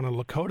born on a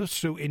Lakota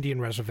Sioux Indian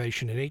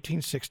reservation in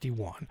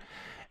 1861.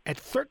 At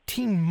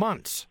 13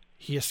 months,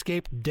 he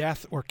escaped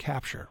death or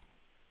capture.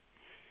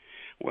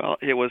 Well,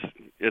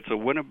 it's a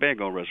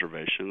Winnebago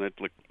reservation. That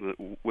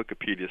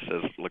Wikipedia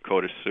says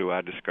Lakota Sioux. I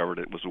discovered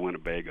it was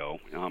Winnebago,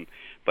 and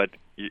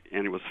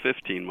it was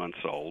 15 months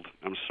old.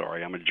 I'm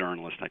sorry, I'm a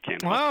journalist. I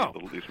can't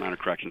make these minor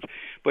corrections.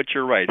 But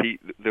you're right.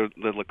 The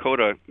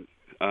Lakota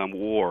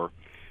War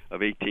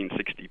of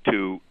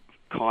 1862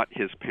 caught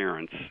his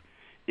parents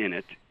in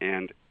it,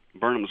 and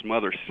Burnham's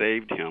mother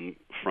saved him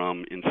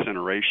from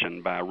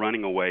incineration by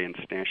running away and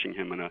stashing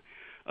him in a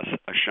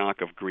shock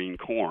of green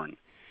corn.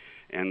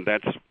 And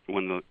that's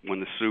when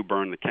the Sioux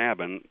burned the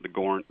cabin, the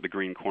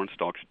green corn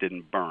stalks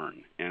didn't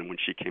burn. And when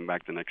she came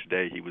back the next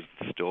day, he was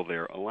still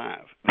there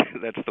alive.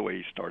 That's the way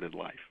he started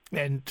life.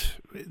 And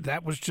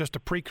that was just a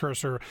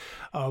precursor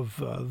of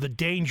the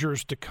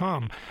dangers to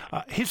come.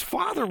 His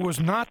father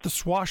was not the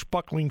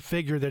swashbuckling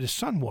figure that his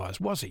son was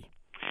he?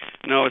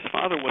 No, his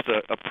father was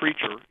a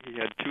preacher. He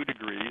had 2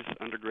 degrees,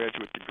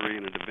 undergraduate degree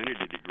and a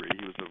divinity degree.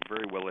 He was a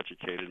very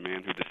well-educated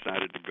man who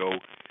decided to go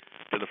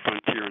to the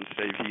frontier and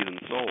save heathen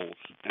souls.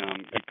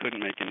 He couldn't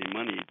make any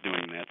money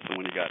doing that, so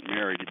when he got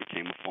married, he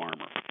became a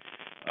farmer.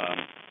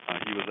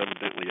 He was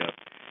evidently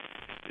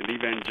an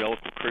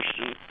evangelical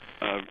Christian,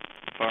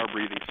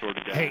 fire-breathing sort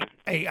of guy.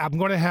 Hey, I'm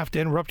going to have to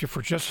interrupt you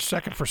for just a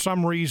second. For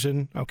some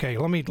reason, okay,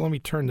 let me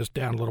turn this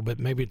down a little bit.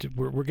 Maybe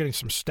we're getting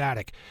some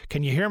static.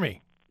 Can you hear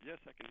me? Yes,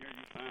 I can hear you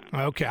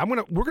fine. Okay,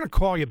 we're gonna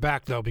call you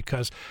back though,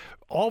 because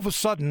all of a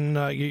sudden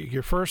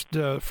your first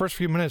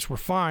few minutes were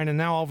fine, and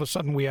now all of a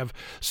sudden we have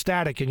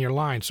static in your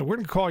line. So we're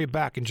gonna call you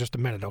back in just a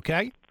minute.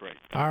 Okay? Great.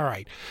 All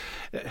right.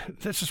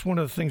 This is one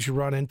of the things you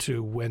run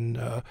into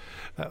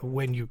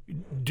when you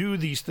do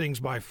these things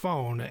by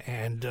phone,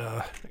 and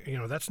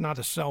that's not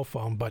a cell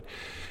phone. But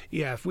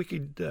yeah, if we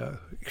could,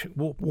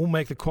 we'll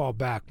make the call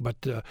back. But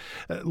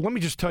let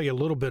me just tell you a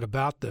little bit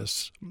about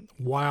this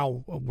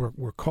while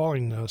we're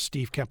calling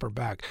Steve Kemper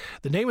back.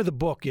 The name of the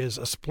book is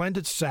A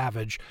Splendid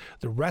Savage: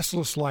 The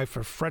Restless Life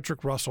of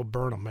Frederick Russell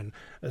Burnham. And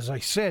as I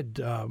said,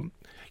 go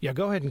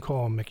ahead and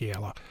call him,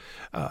 Michaela.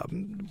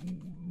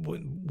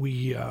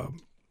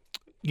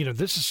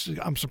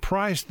 I'm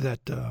surprised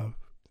that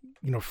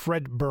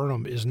Fred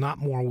Burnham is not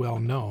more well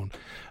known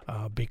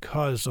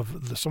because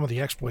of some of the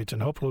exploits,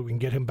 and hopefully we can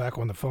get him back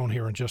on the phone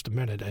here in just a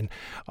minute, and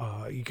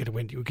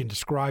you can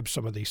describe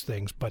some of these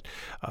things. But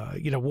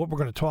what we're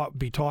going to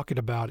be talking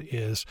about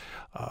is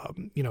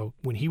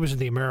when he was in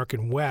the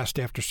American West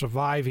after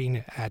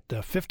surviving at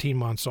 15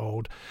 months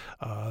old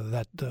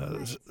that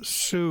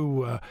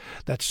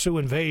Sioux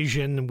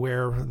invasion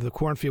where the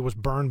cornfield was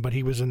burned, but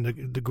he was in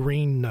the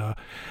green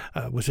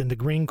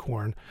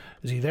corn.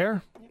 Is he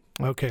there?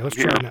 Okay, let's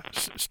try now.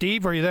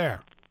 Steve, are you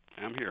there?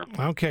 I'm here.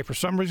 Okay, for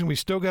some reason we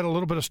still got a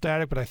little bit of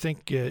static, but I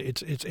think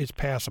it's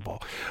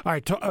passable. All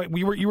right,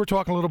 you were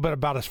talking a little bit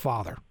about his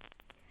father.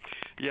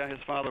 Yeah, his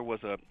father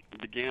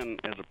began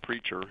as a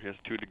preacher. He has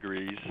 2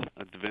 degrees,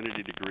 a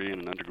divinity degree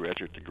and an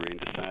undergraduate degree, and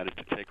decided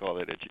to take all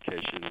that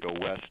education and go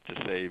west to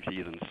save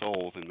heathen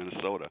souls in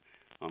Minnesota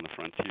on the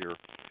frontier.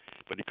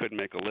 But he couldn't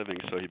make a living,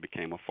 so he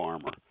became a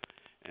farmer.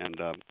 And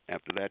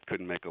after that,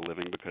 couldn't make a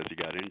living because he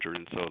got injured,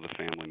 and so the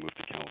family moved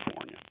to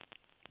California.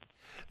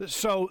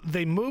 So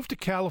they moved to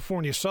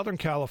California, Southern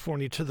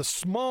California, to the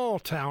small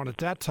town at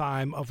that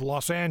time of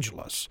Los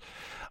Angeles.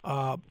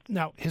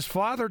 Now, his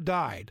father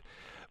died,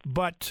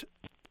 but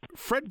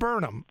Fred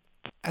Burnham,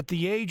 at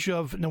the age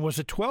of, was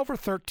it 12 or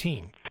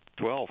 13?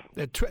 12.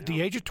 At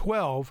the age of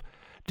 12,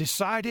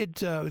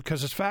 decided, because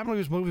his family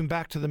was moving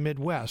back to the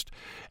Midwest,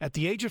 at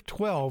the age of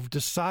 12,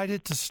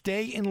 decided to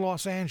stay in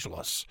Los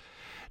Angeles.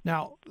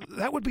 Now,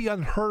 that would be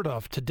unheard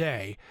of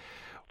today.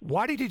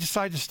 Why did he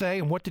decide to stay,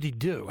 and what did he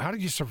do? How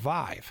did he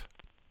survive?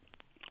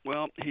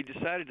 Well, he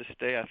decided to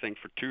stay, I think,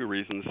 for 2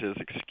 reasons. His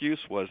excuse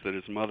was that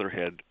his mother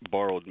had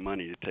borrowed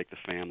money to take the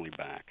family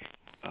back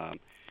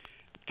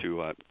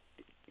to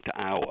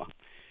Iowa.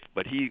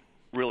 But he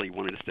really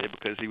wanted to stay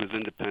because he was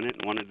independent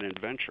and wanted an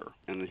adventure,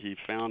 and he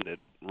found it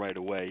right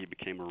away. He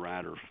became a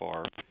writer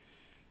for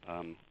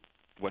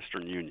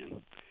Western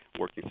Union,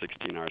 working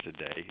 16 hours a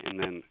day, and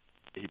then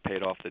he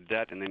paid off the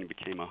debt, and then he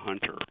became a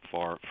hunter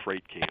for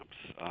freight camps,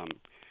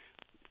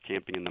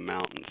 camping in the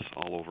mountains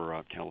all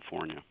over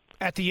California.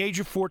 At the age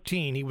of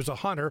 14, he was a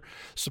hunter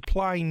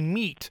supplying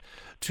meat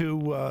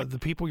to the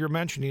people you're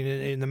mentioning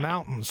in the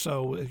mountains.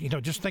 So,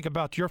 just think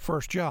about your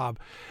first job.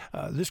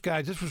 This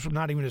was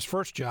not even his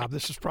first job.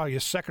 This is probably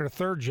his second or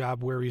third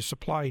job where he's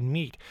supplying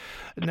meat.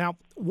 Now,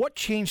 what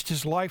changed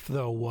his life,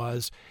 though,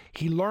 was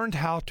he learned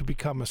how to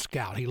become a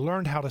scout. He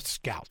learned how to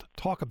scout.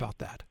 Talk about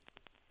that.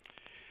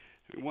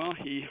 Well,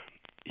 he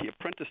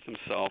apprenticed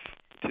himself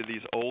to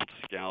these old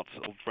scouts,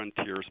 old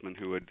frontiersmen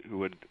who had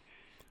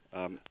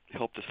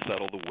helped to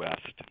settle the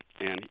West,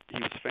 and he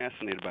was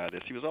fascinated by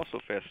this. He was also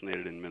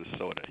fascinated in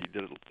Minnesota. He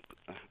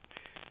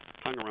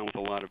hung around with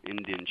a lot of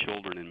Indian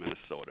children in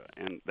Minnesota,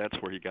 and that's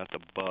where he got the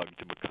bug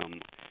to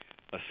become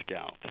a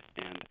scout.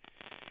 And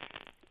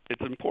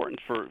it's important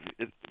for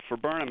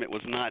Burnham. It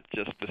was not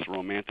just this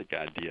romantic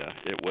idea.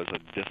 It was a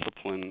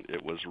discipline.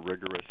 It was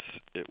rigorous.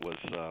 It was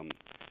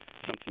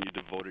something you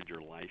devoted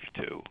your life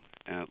to.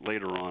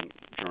 Later on,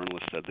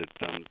 journalists said that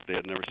they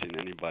had never seen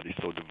anybody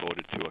so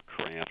devoted to a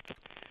craft.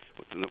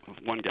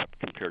 One guy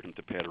compared him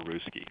to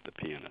Paderewski, the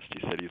pianist.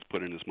 He said he's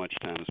put in as much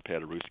time as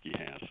Paderewski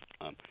has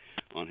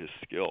on his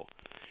skill.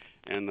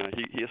 And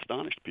he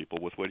astonished people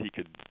with what he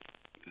could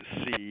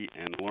see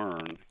and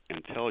learn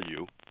and tell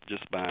you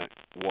just by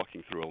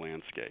walking through a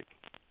landscape.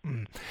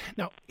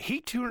 Now,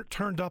 he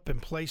turned up in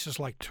places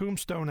like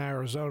Tombstone,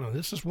 Arizona.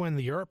 This is when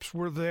the Earps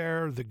were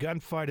there. The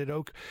gunfight at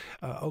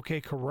OK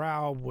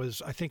Corral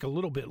was, I think, a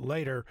little bit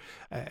later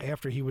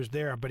after he was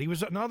there. But he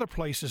was in other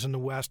places in the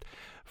West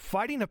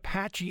fighting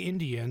Apache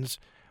Indians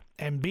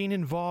and being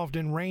involved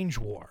in range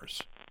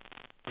wars.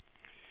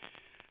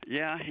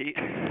 Yeah,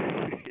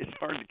 it's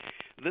hard.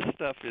 This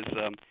stuff is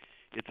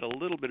it's a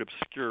little bit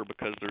obscure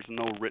because there's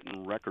no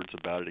written records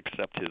about it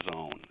except his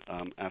own.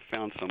 I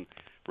found some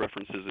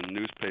references in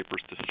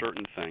newspapers to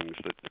certain things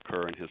that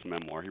occur in his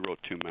memoir. He wrote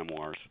 2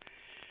 memoirs,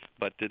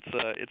 but it's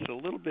a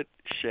little bit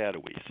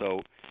shadowy.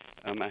 So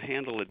I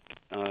handle it,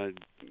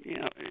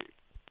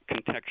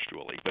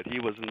 contextually. But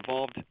he was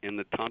involved in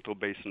the Tonto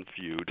Basin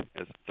feud,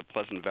 as the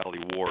Pleasant Valley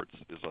Wars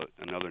is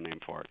another name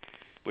for it,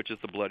 which is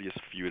the bloodiest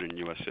feud in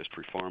U.S.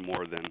 history, far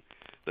more than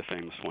the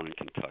famous one in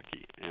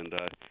Kentucky. And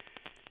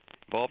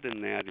involved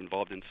in that,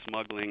 involved in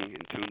smuggling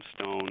in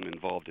Tombstone,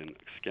 involved in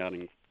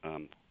scouting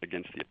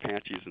against the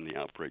Apaches and the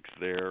outbreaks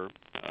there.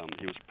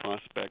 He was a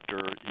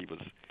prospector. He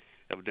was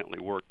evidently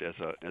worked as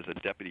a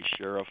deputy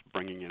sheriff,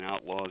 bringing in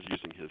outlaws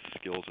using his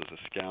skills as a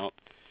scout.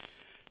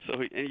 So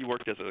he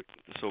worked as a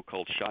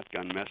so-called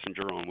shotgun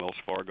messenger on Wells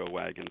Fargo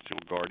wagons,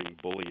 guarding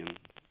bullion.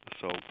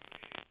 So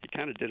he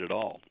kind of did it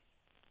all.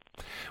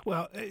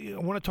 Well, I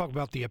want to talk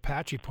about the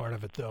Apache part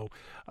of it, though.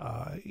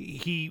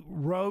 He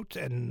wrote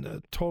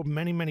and told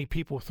many, many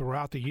people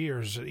throughout the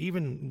years,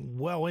 even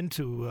well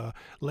into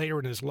later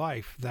in his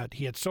life, that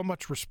he had so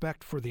much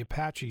respect for the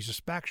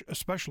Apaches,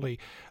 especially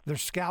their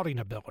scouting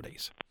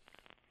abilities.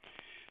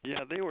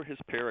 Yeah, they were his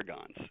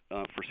paragons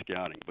for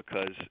scouting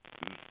because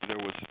there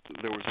was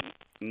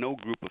no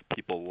group of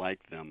people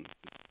like them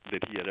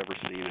that he had ever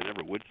seen and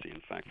ever would see,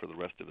 in fact, for the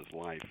rest of his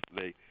life.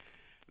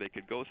 They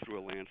could go through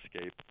a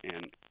landscape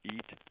and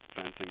eat,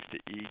 find things to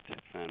eat,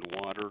 find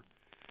water.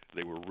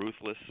 They were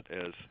ruthless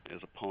as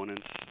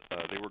opponents.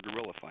 They were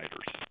guerrilla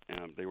fighters.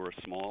 They were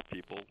a small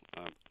people,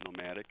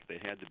 nomadic. They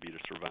had to be to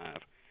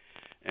survive.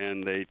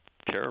 And they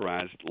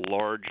terrorized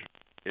large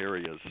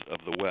areas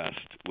of the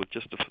West with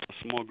just a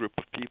small group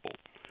of people.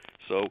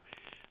 So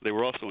they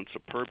were also in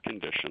superb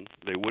condition.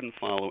 They wouldn't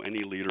follow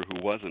any leader who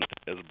wasn't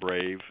as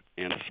brave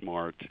and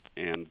smart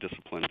and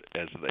disciplined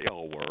as they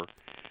all were.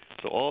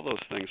 So all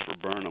those things for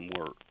Burnham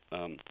were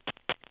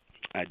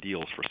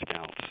ideals for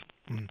scouts.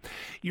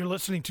 You're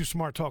listening to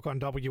Smart Talk on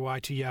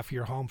WITF,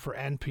 your home for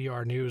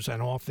NPR News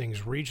and all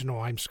things regional.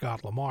 I'm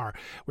Scott Lamar.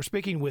 We're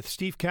speaking with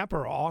Steve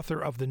Kemper,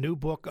 author of the new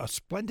book, A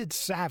Splendid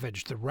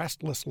Savage, The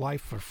Restless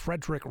Life of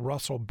Frederick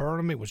Russell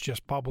Burnham. It was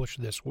just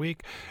published this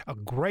week. A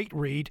great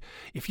read.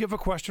 If you have a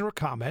question or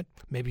comment,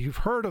 maybe you've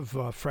heard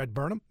of Fred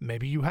Burnham,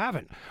 maybe you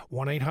haven't,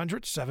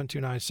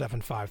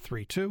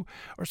 1-800-729-7532,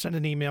 or send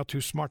an email to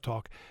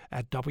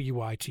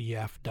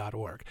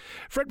smarttalk@witf.org.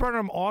 Fred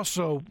Burnham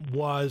also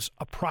was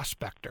a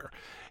prospector.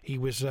 He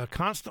was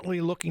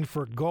constantly looking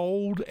for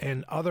gold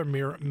and other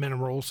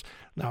minerals.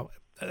 Now,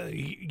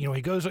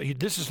 he goes.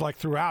 This is like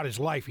throughout his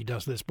life he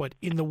does this, but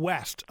in the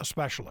West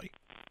especially.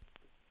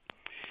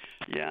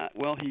 Yeah,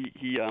 well, he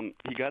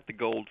got the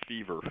gold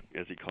fever,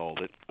 as he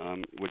called it,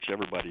 which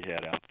everybody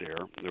had out there.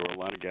 There were a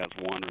lot of guys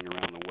wandering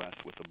around the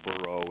West with a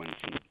burro and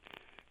some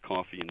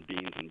coffee and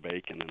beans and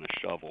bacon and a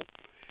shovel.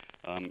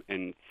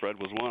 And Fred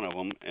was one of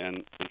them,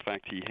 and in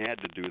fact he had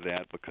to do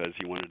that because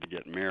he wanted to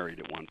get married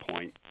at one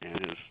point, and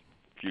his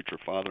future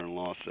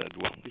father-in-law said,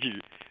 well,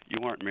 you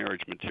aren't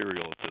marriage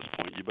material at this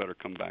point, you better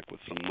come back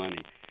with some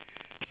money.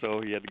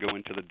 So he had to go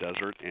into the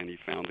desert, and he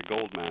found the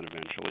gold mine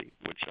eventually,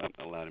 which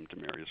allowed him to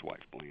marry his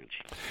wife,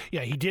 Blanche.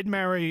 Yeah, he did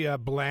marry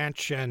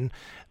Blanche, and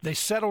they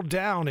settled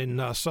down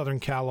in Southern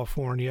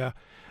California,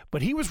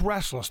 but he was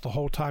restless the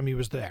whole time he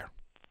was there.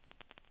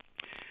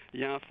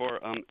 Yeah, for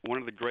one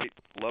of the great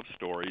love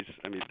stories,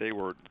 I mean, they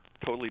were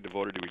totally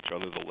devoted to each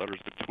other. The letters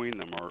between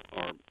them are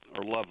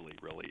lovely,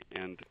 really,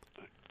 and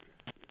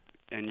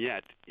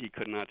yet he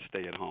could not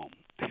stay at home.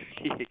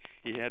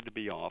 He had to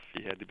be off.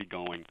 He had to be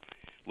going,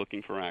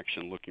 looking for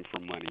action, looking for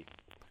money,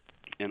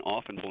 and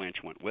often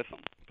Blanche went with him,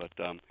 but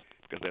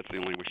because that's the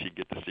only way she'd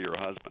get to see her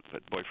husband.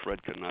 But boy,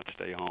 Fred could not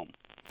stay home.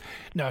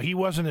 No, he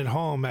wasn't at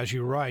home, as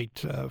you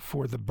write,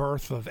 for the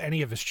birth of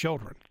any of his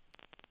children.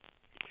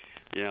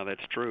 Yeah,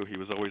 that's true. He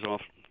was always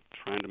off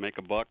trying to make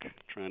a buck,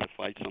 trying to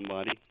fight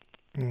somebody.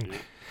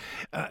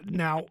 Yeah.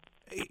 Now,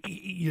 as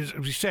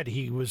you said,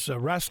 he was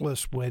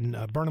restless when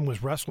Burnham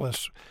was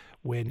restless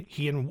when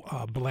he and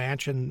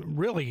Blanche and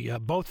really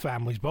both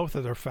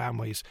of their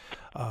families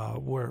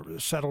were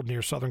settled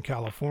near Southern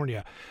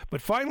California.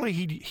 But finally,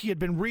 he had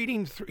been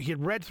he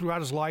had read throughout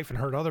his life and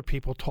heard other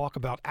people talk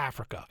about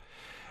Africa.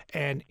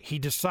 And he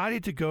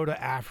decided to go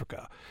to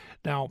Africa.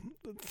 Now,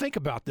 think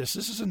about this.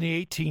 This is in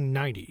the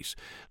 1890s.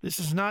 This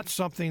is not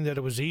something that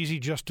it was easy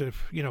just to,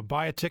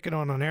 buy a ticket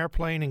on an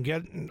airplane and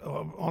get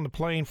on the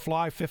plane,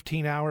 fly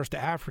 15 hours to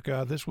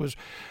Africa. This was,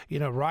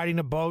 riding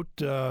a boat,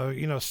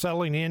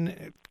 settling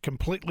in,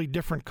 completely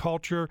different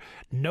culture,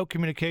 no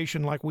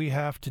communication like we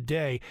have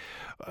today.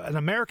 An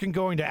American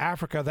going to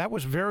Africa, that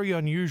was very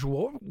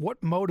unusual.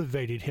 What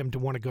motivated him to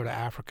want to go to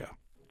Africa?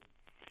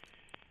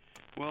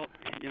 Well,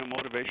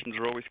 motivations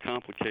are always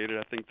complicated.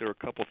 I think there are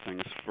a couple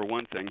things. For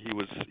one thing, he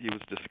was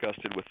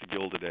disgusted with the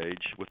Gilded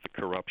Age, with the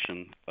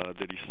corruption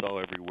that he saw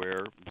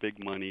everywhere,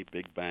 big money,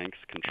 big banks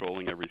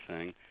controlling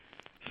everything,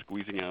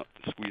 squeezing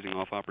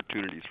off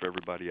opportunities for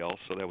everybody else.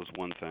 So that was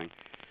one thing.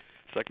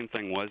 Second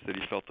thing was that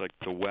he felt like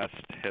the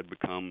West had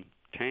become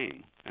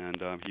tame,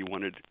 and he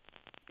wanted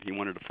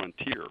a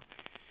frontier.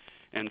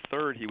 And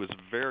third, he was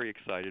very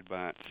excited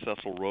by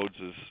Cecil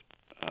Rhodes's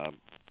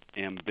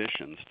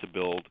ambitions to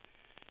build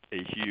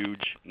a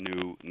huge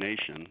new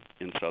nation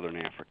in southern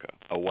Africa,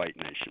 a white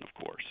nation, of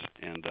course.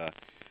 And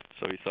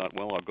so he thought,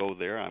 well, I'll go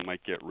there. I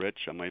might get rich.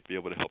 I might be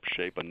able to help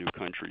shape a new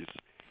country's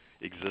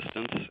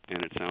existence,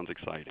 and it sounds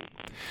exciting.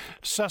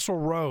 Cecil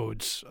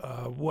Rhodes,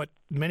 what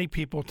many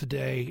people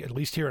today, at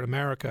least here in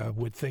America,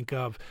 would think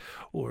of,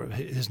 or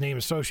his name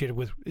associated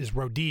with, is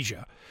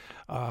Rhodesia.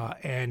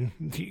 And,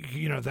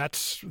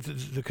 that's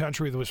the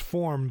country that was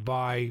formed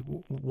by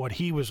what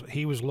he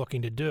was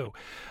looking to do.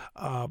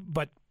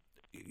 But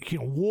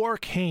war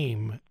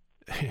came,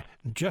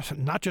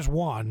 not just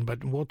one,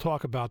 but we'll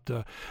talk about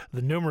the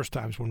numerous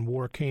times when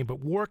war came. But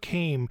war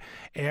came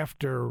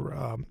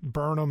after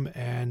Burnham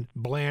and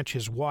Blanche,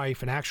 his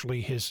wife, and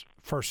actually his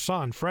first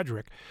son,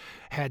 Frederick,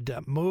 had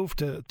moved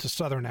to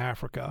southern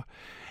Africa,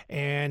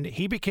 and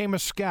he became a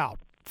scout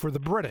for the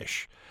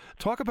British.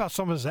 Talk about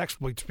some of his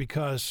exploits,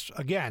 because,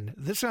 again,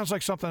 this sounds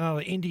like something out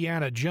of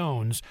Indiana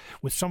Jones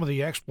with some of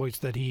the exploits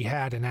that he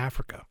had in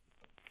Africa.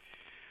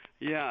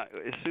 Yeah,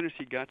 as soon as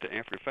he got to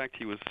Africa, in fact,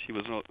 he was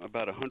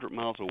about 100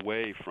 miles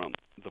away from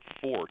the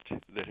fort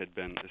that had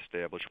been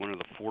established, one of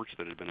the forts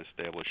that had been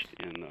established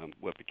in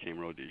what became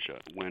Rhodesia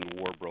when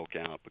war broke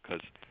out,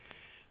 because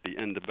the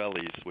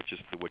Ndebelés,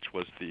 which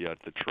was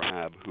the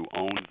tribe who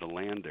owned the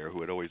land there, who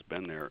had always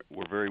been there,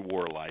 were very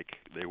warlike.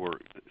 They were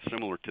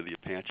similar to the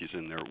Apaches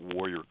in their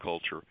warrior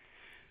culture.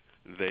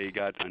 They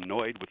got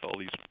annoyed with all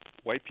these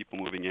white people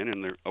moving in,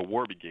 and a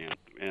war began.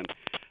 And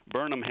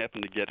Burnham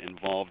happened to get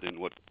involved in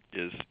what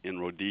is, in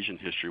Rhodesian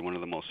history, one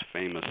of the most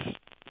famous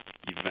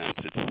events.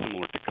 It's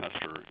similar to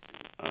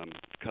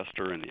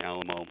Custer and the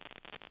Alamo.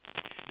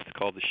 It's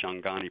called the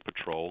Shangani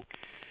Patrol,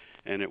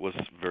 and it was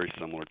very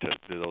similar to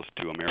those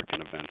two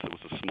American events. It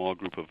was a small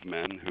group of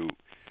men who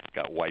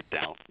got wiped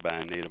out by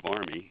a native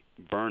army.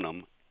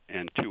 Burnham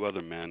and two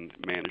other men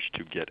managed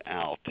to get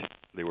out.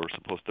 They were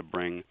supposed to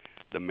bring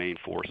the main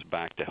force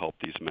back to help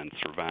these men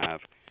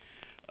survive.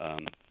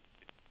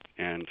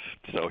 And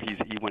so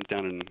he went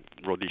down in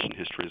Rhodesian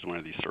history as one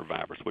of these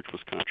survivors, which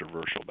was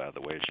controversial, by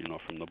the way, as you know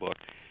from the book.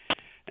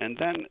 And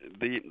then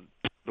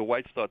the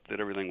whites thought that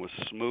everything was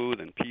smooth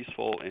and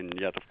peaceful, and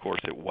yet, of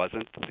course, it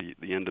wasn't. The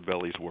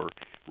Ndebelés were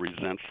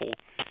resentful.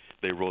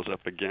 They rose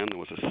up again. There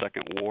was a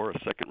second war, a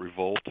second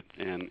revolt,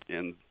 and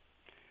in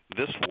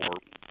this war,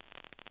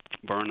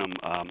 Burnham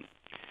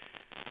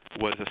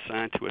was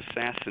assigned to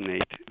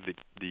assassinate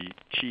the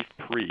chief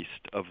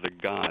priest of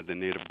the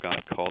native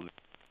god called.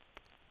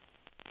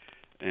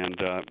 And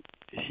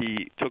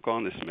he took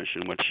on this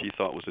mission, which he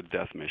thought was a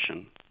death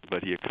mission,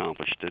 but he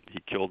accomplished it. He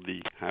killed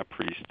the high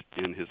priest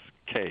in his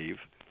cave,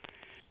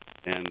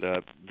 and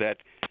that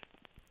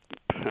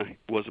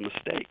was a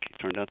mistake. It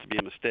turned out to be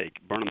a mistake.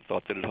 Burnham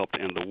thought that it helped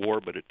to end the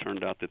war, but it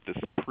turned out that this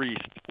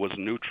priest was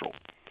neutral,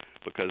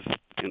 because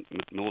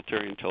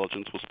military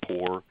intelligence was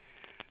poor.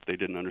 They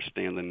didn't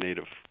understand the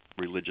native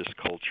religious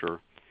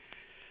culture.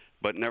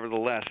 But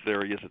nevertheless,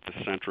 there he is at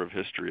the center of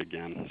history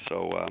again.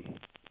 So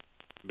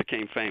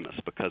became famous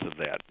because of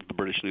that. The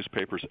British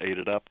newspapers ate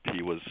it up.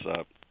 He was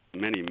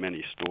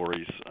many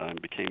stories,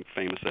 became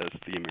famous as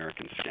the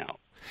American Scout.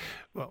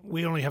 Well,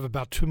 we only have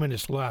about 2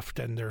 minutes left,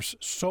 and there's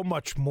so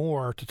much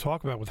more to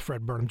talk about with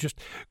Fred Burnham. Just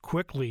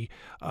quickly,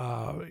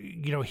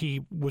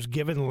 he was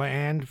given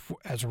land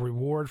as a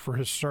reward for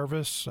his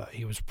service.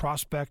 He was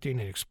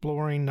prospecting and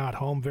exploring, not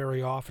home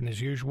very often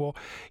as usual.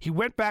 He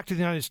went back to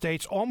the United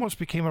States, almost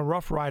became a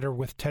Rough Rider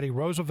with Teddy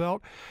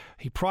Roosevelt.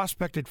 He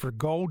prospected for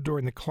gold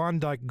during the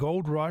Klondike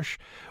Gold Rush,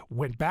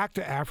 went back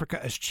to Africa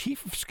as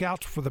chief of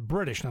scouts for the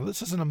British. Now,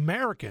 this is an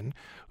American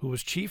who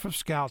was chief of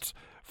scouts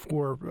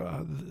for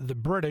the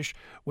British,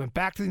 went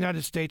back to the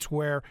United States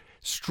where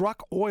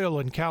struck oil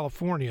in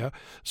California,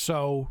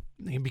 so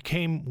he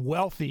became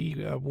wealthy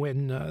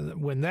when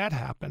that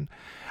happened.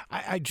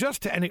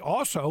 And he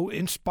also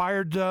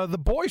inspired the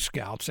Boy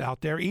Scouts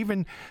out there,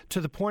 even to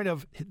the point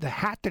of the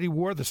hat that he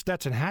wore, the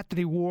Stetson hat that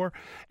he wore,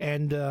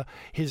 and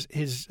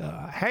his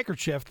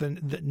handkerchief,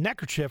 the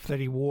neckerchief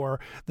that he wore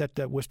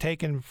that was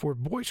taken for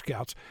Boy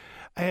Scouts.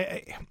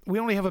 We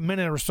only have a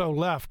minute or so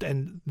left,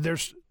 and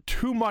there's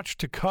too much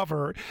to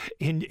cover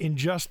in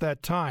just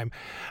that time.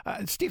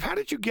 Steve, how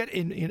did you get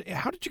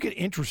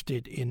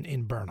interested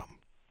in Burnham?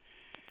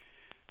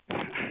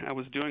 I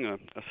was doing a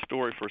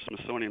story for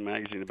Smithsonian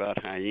Magazine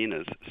about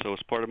hyenas. So as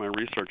part of my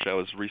research, I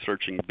was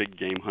researching big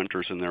game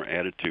hunters and their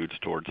attitudes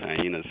towards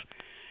hyenas.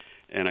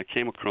 And I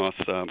came across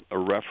a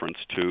reference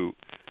to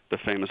the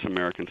famous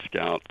American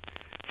scout,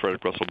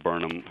 Frederick Russell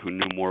Burnham, who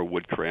knew more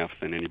woodcraft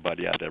than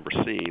anybody I'd ever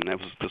seen.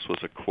 This was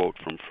a quote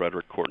from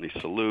Frederick Courtney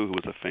Selous, who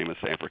was a famous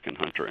African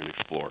hunter and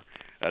explorer.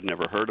 I'd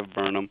never heard of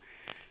Burnham.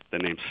 The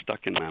name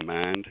stuck in my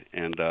mind,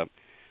 and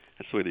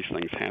that's the way these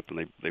things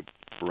happen. They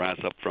rise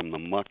up from the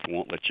muck and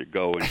won't let you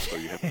go, and so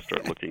you have to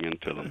start looking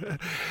into them.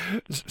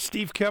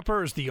 Steve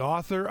Kemper is the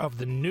author of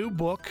the new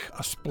book,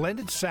 A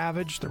Splendid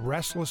Savage, The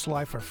Restless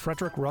Life of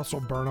Frederick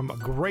Russell Burnham. A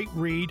great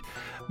read.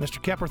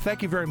 Mr. Kemper,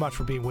 thank you very much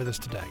for being with us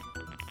today.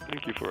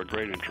 Thank you for a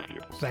great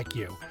interview. Thank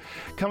you.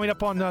 Coming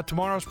up on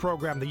tomorrow's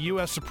program, the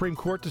U.S. Supreme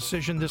Court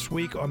decision this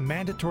week on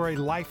mandatory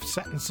life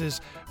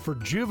sentences for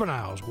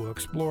juveniles. We'll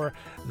explore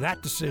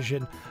that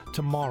decision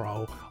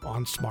tomorrow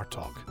on Smart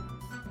Talk.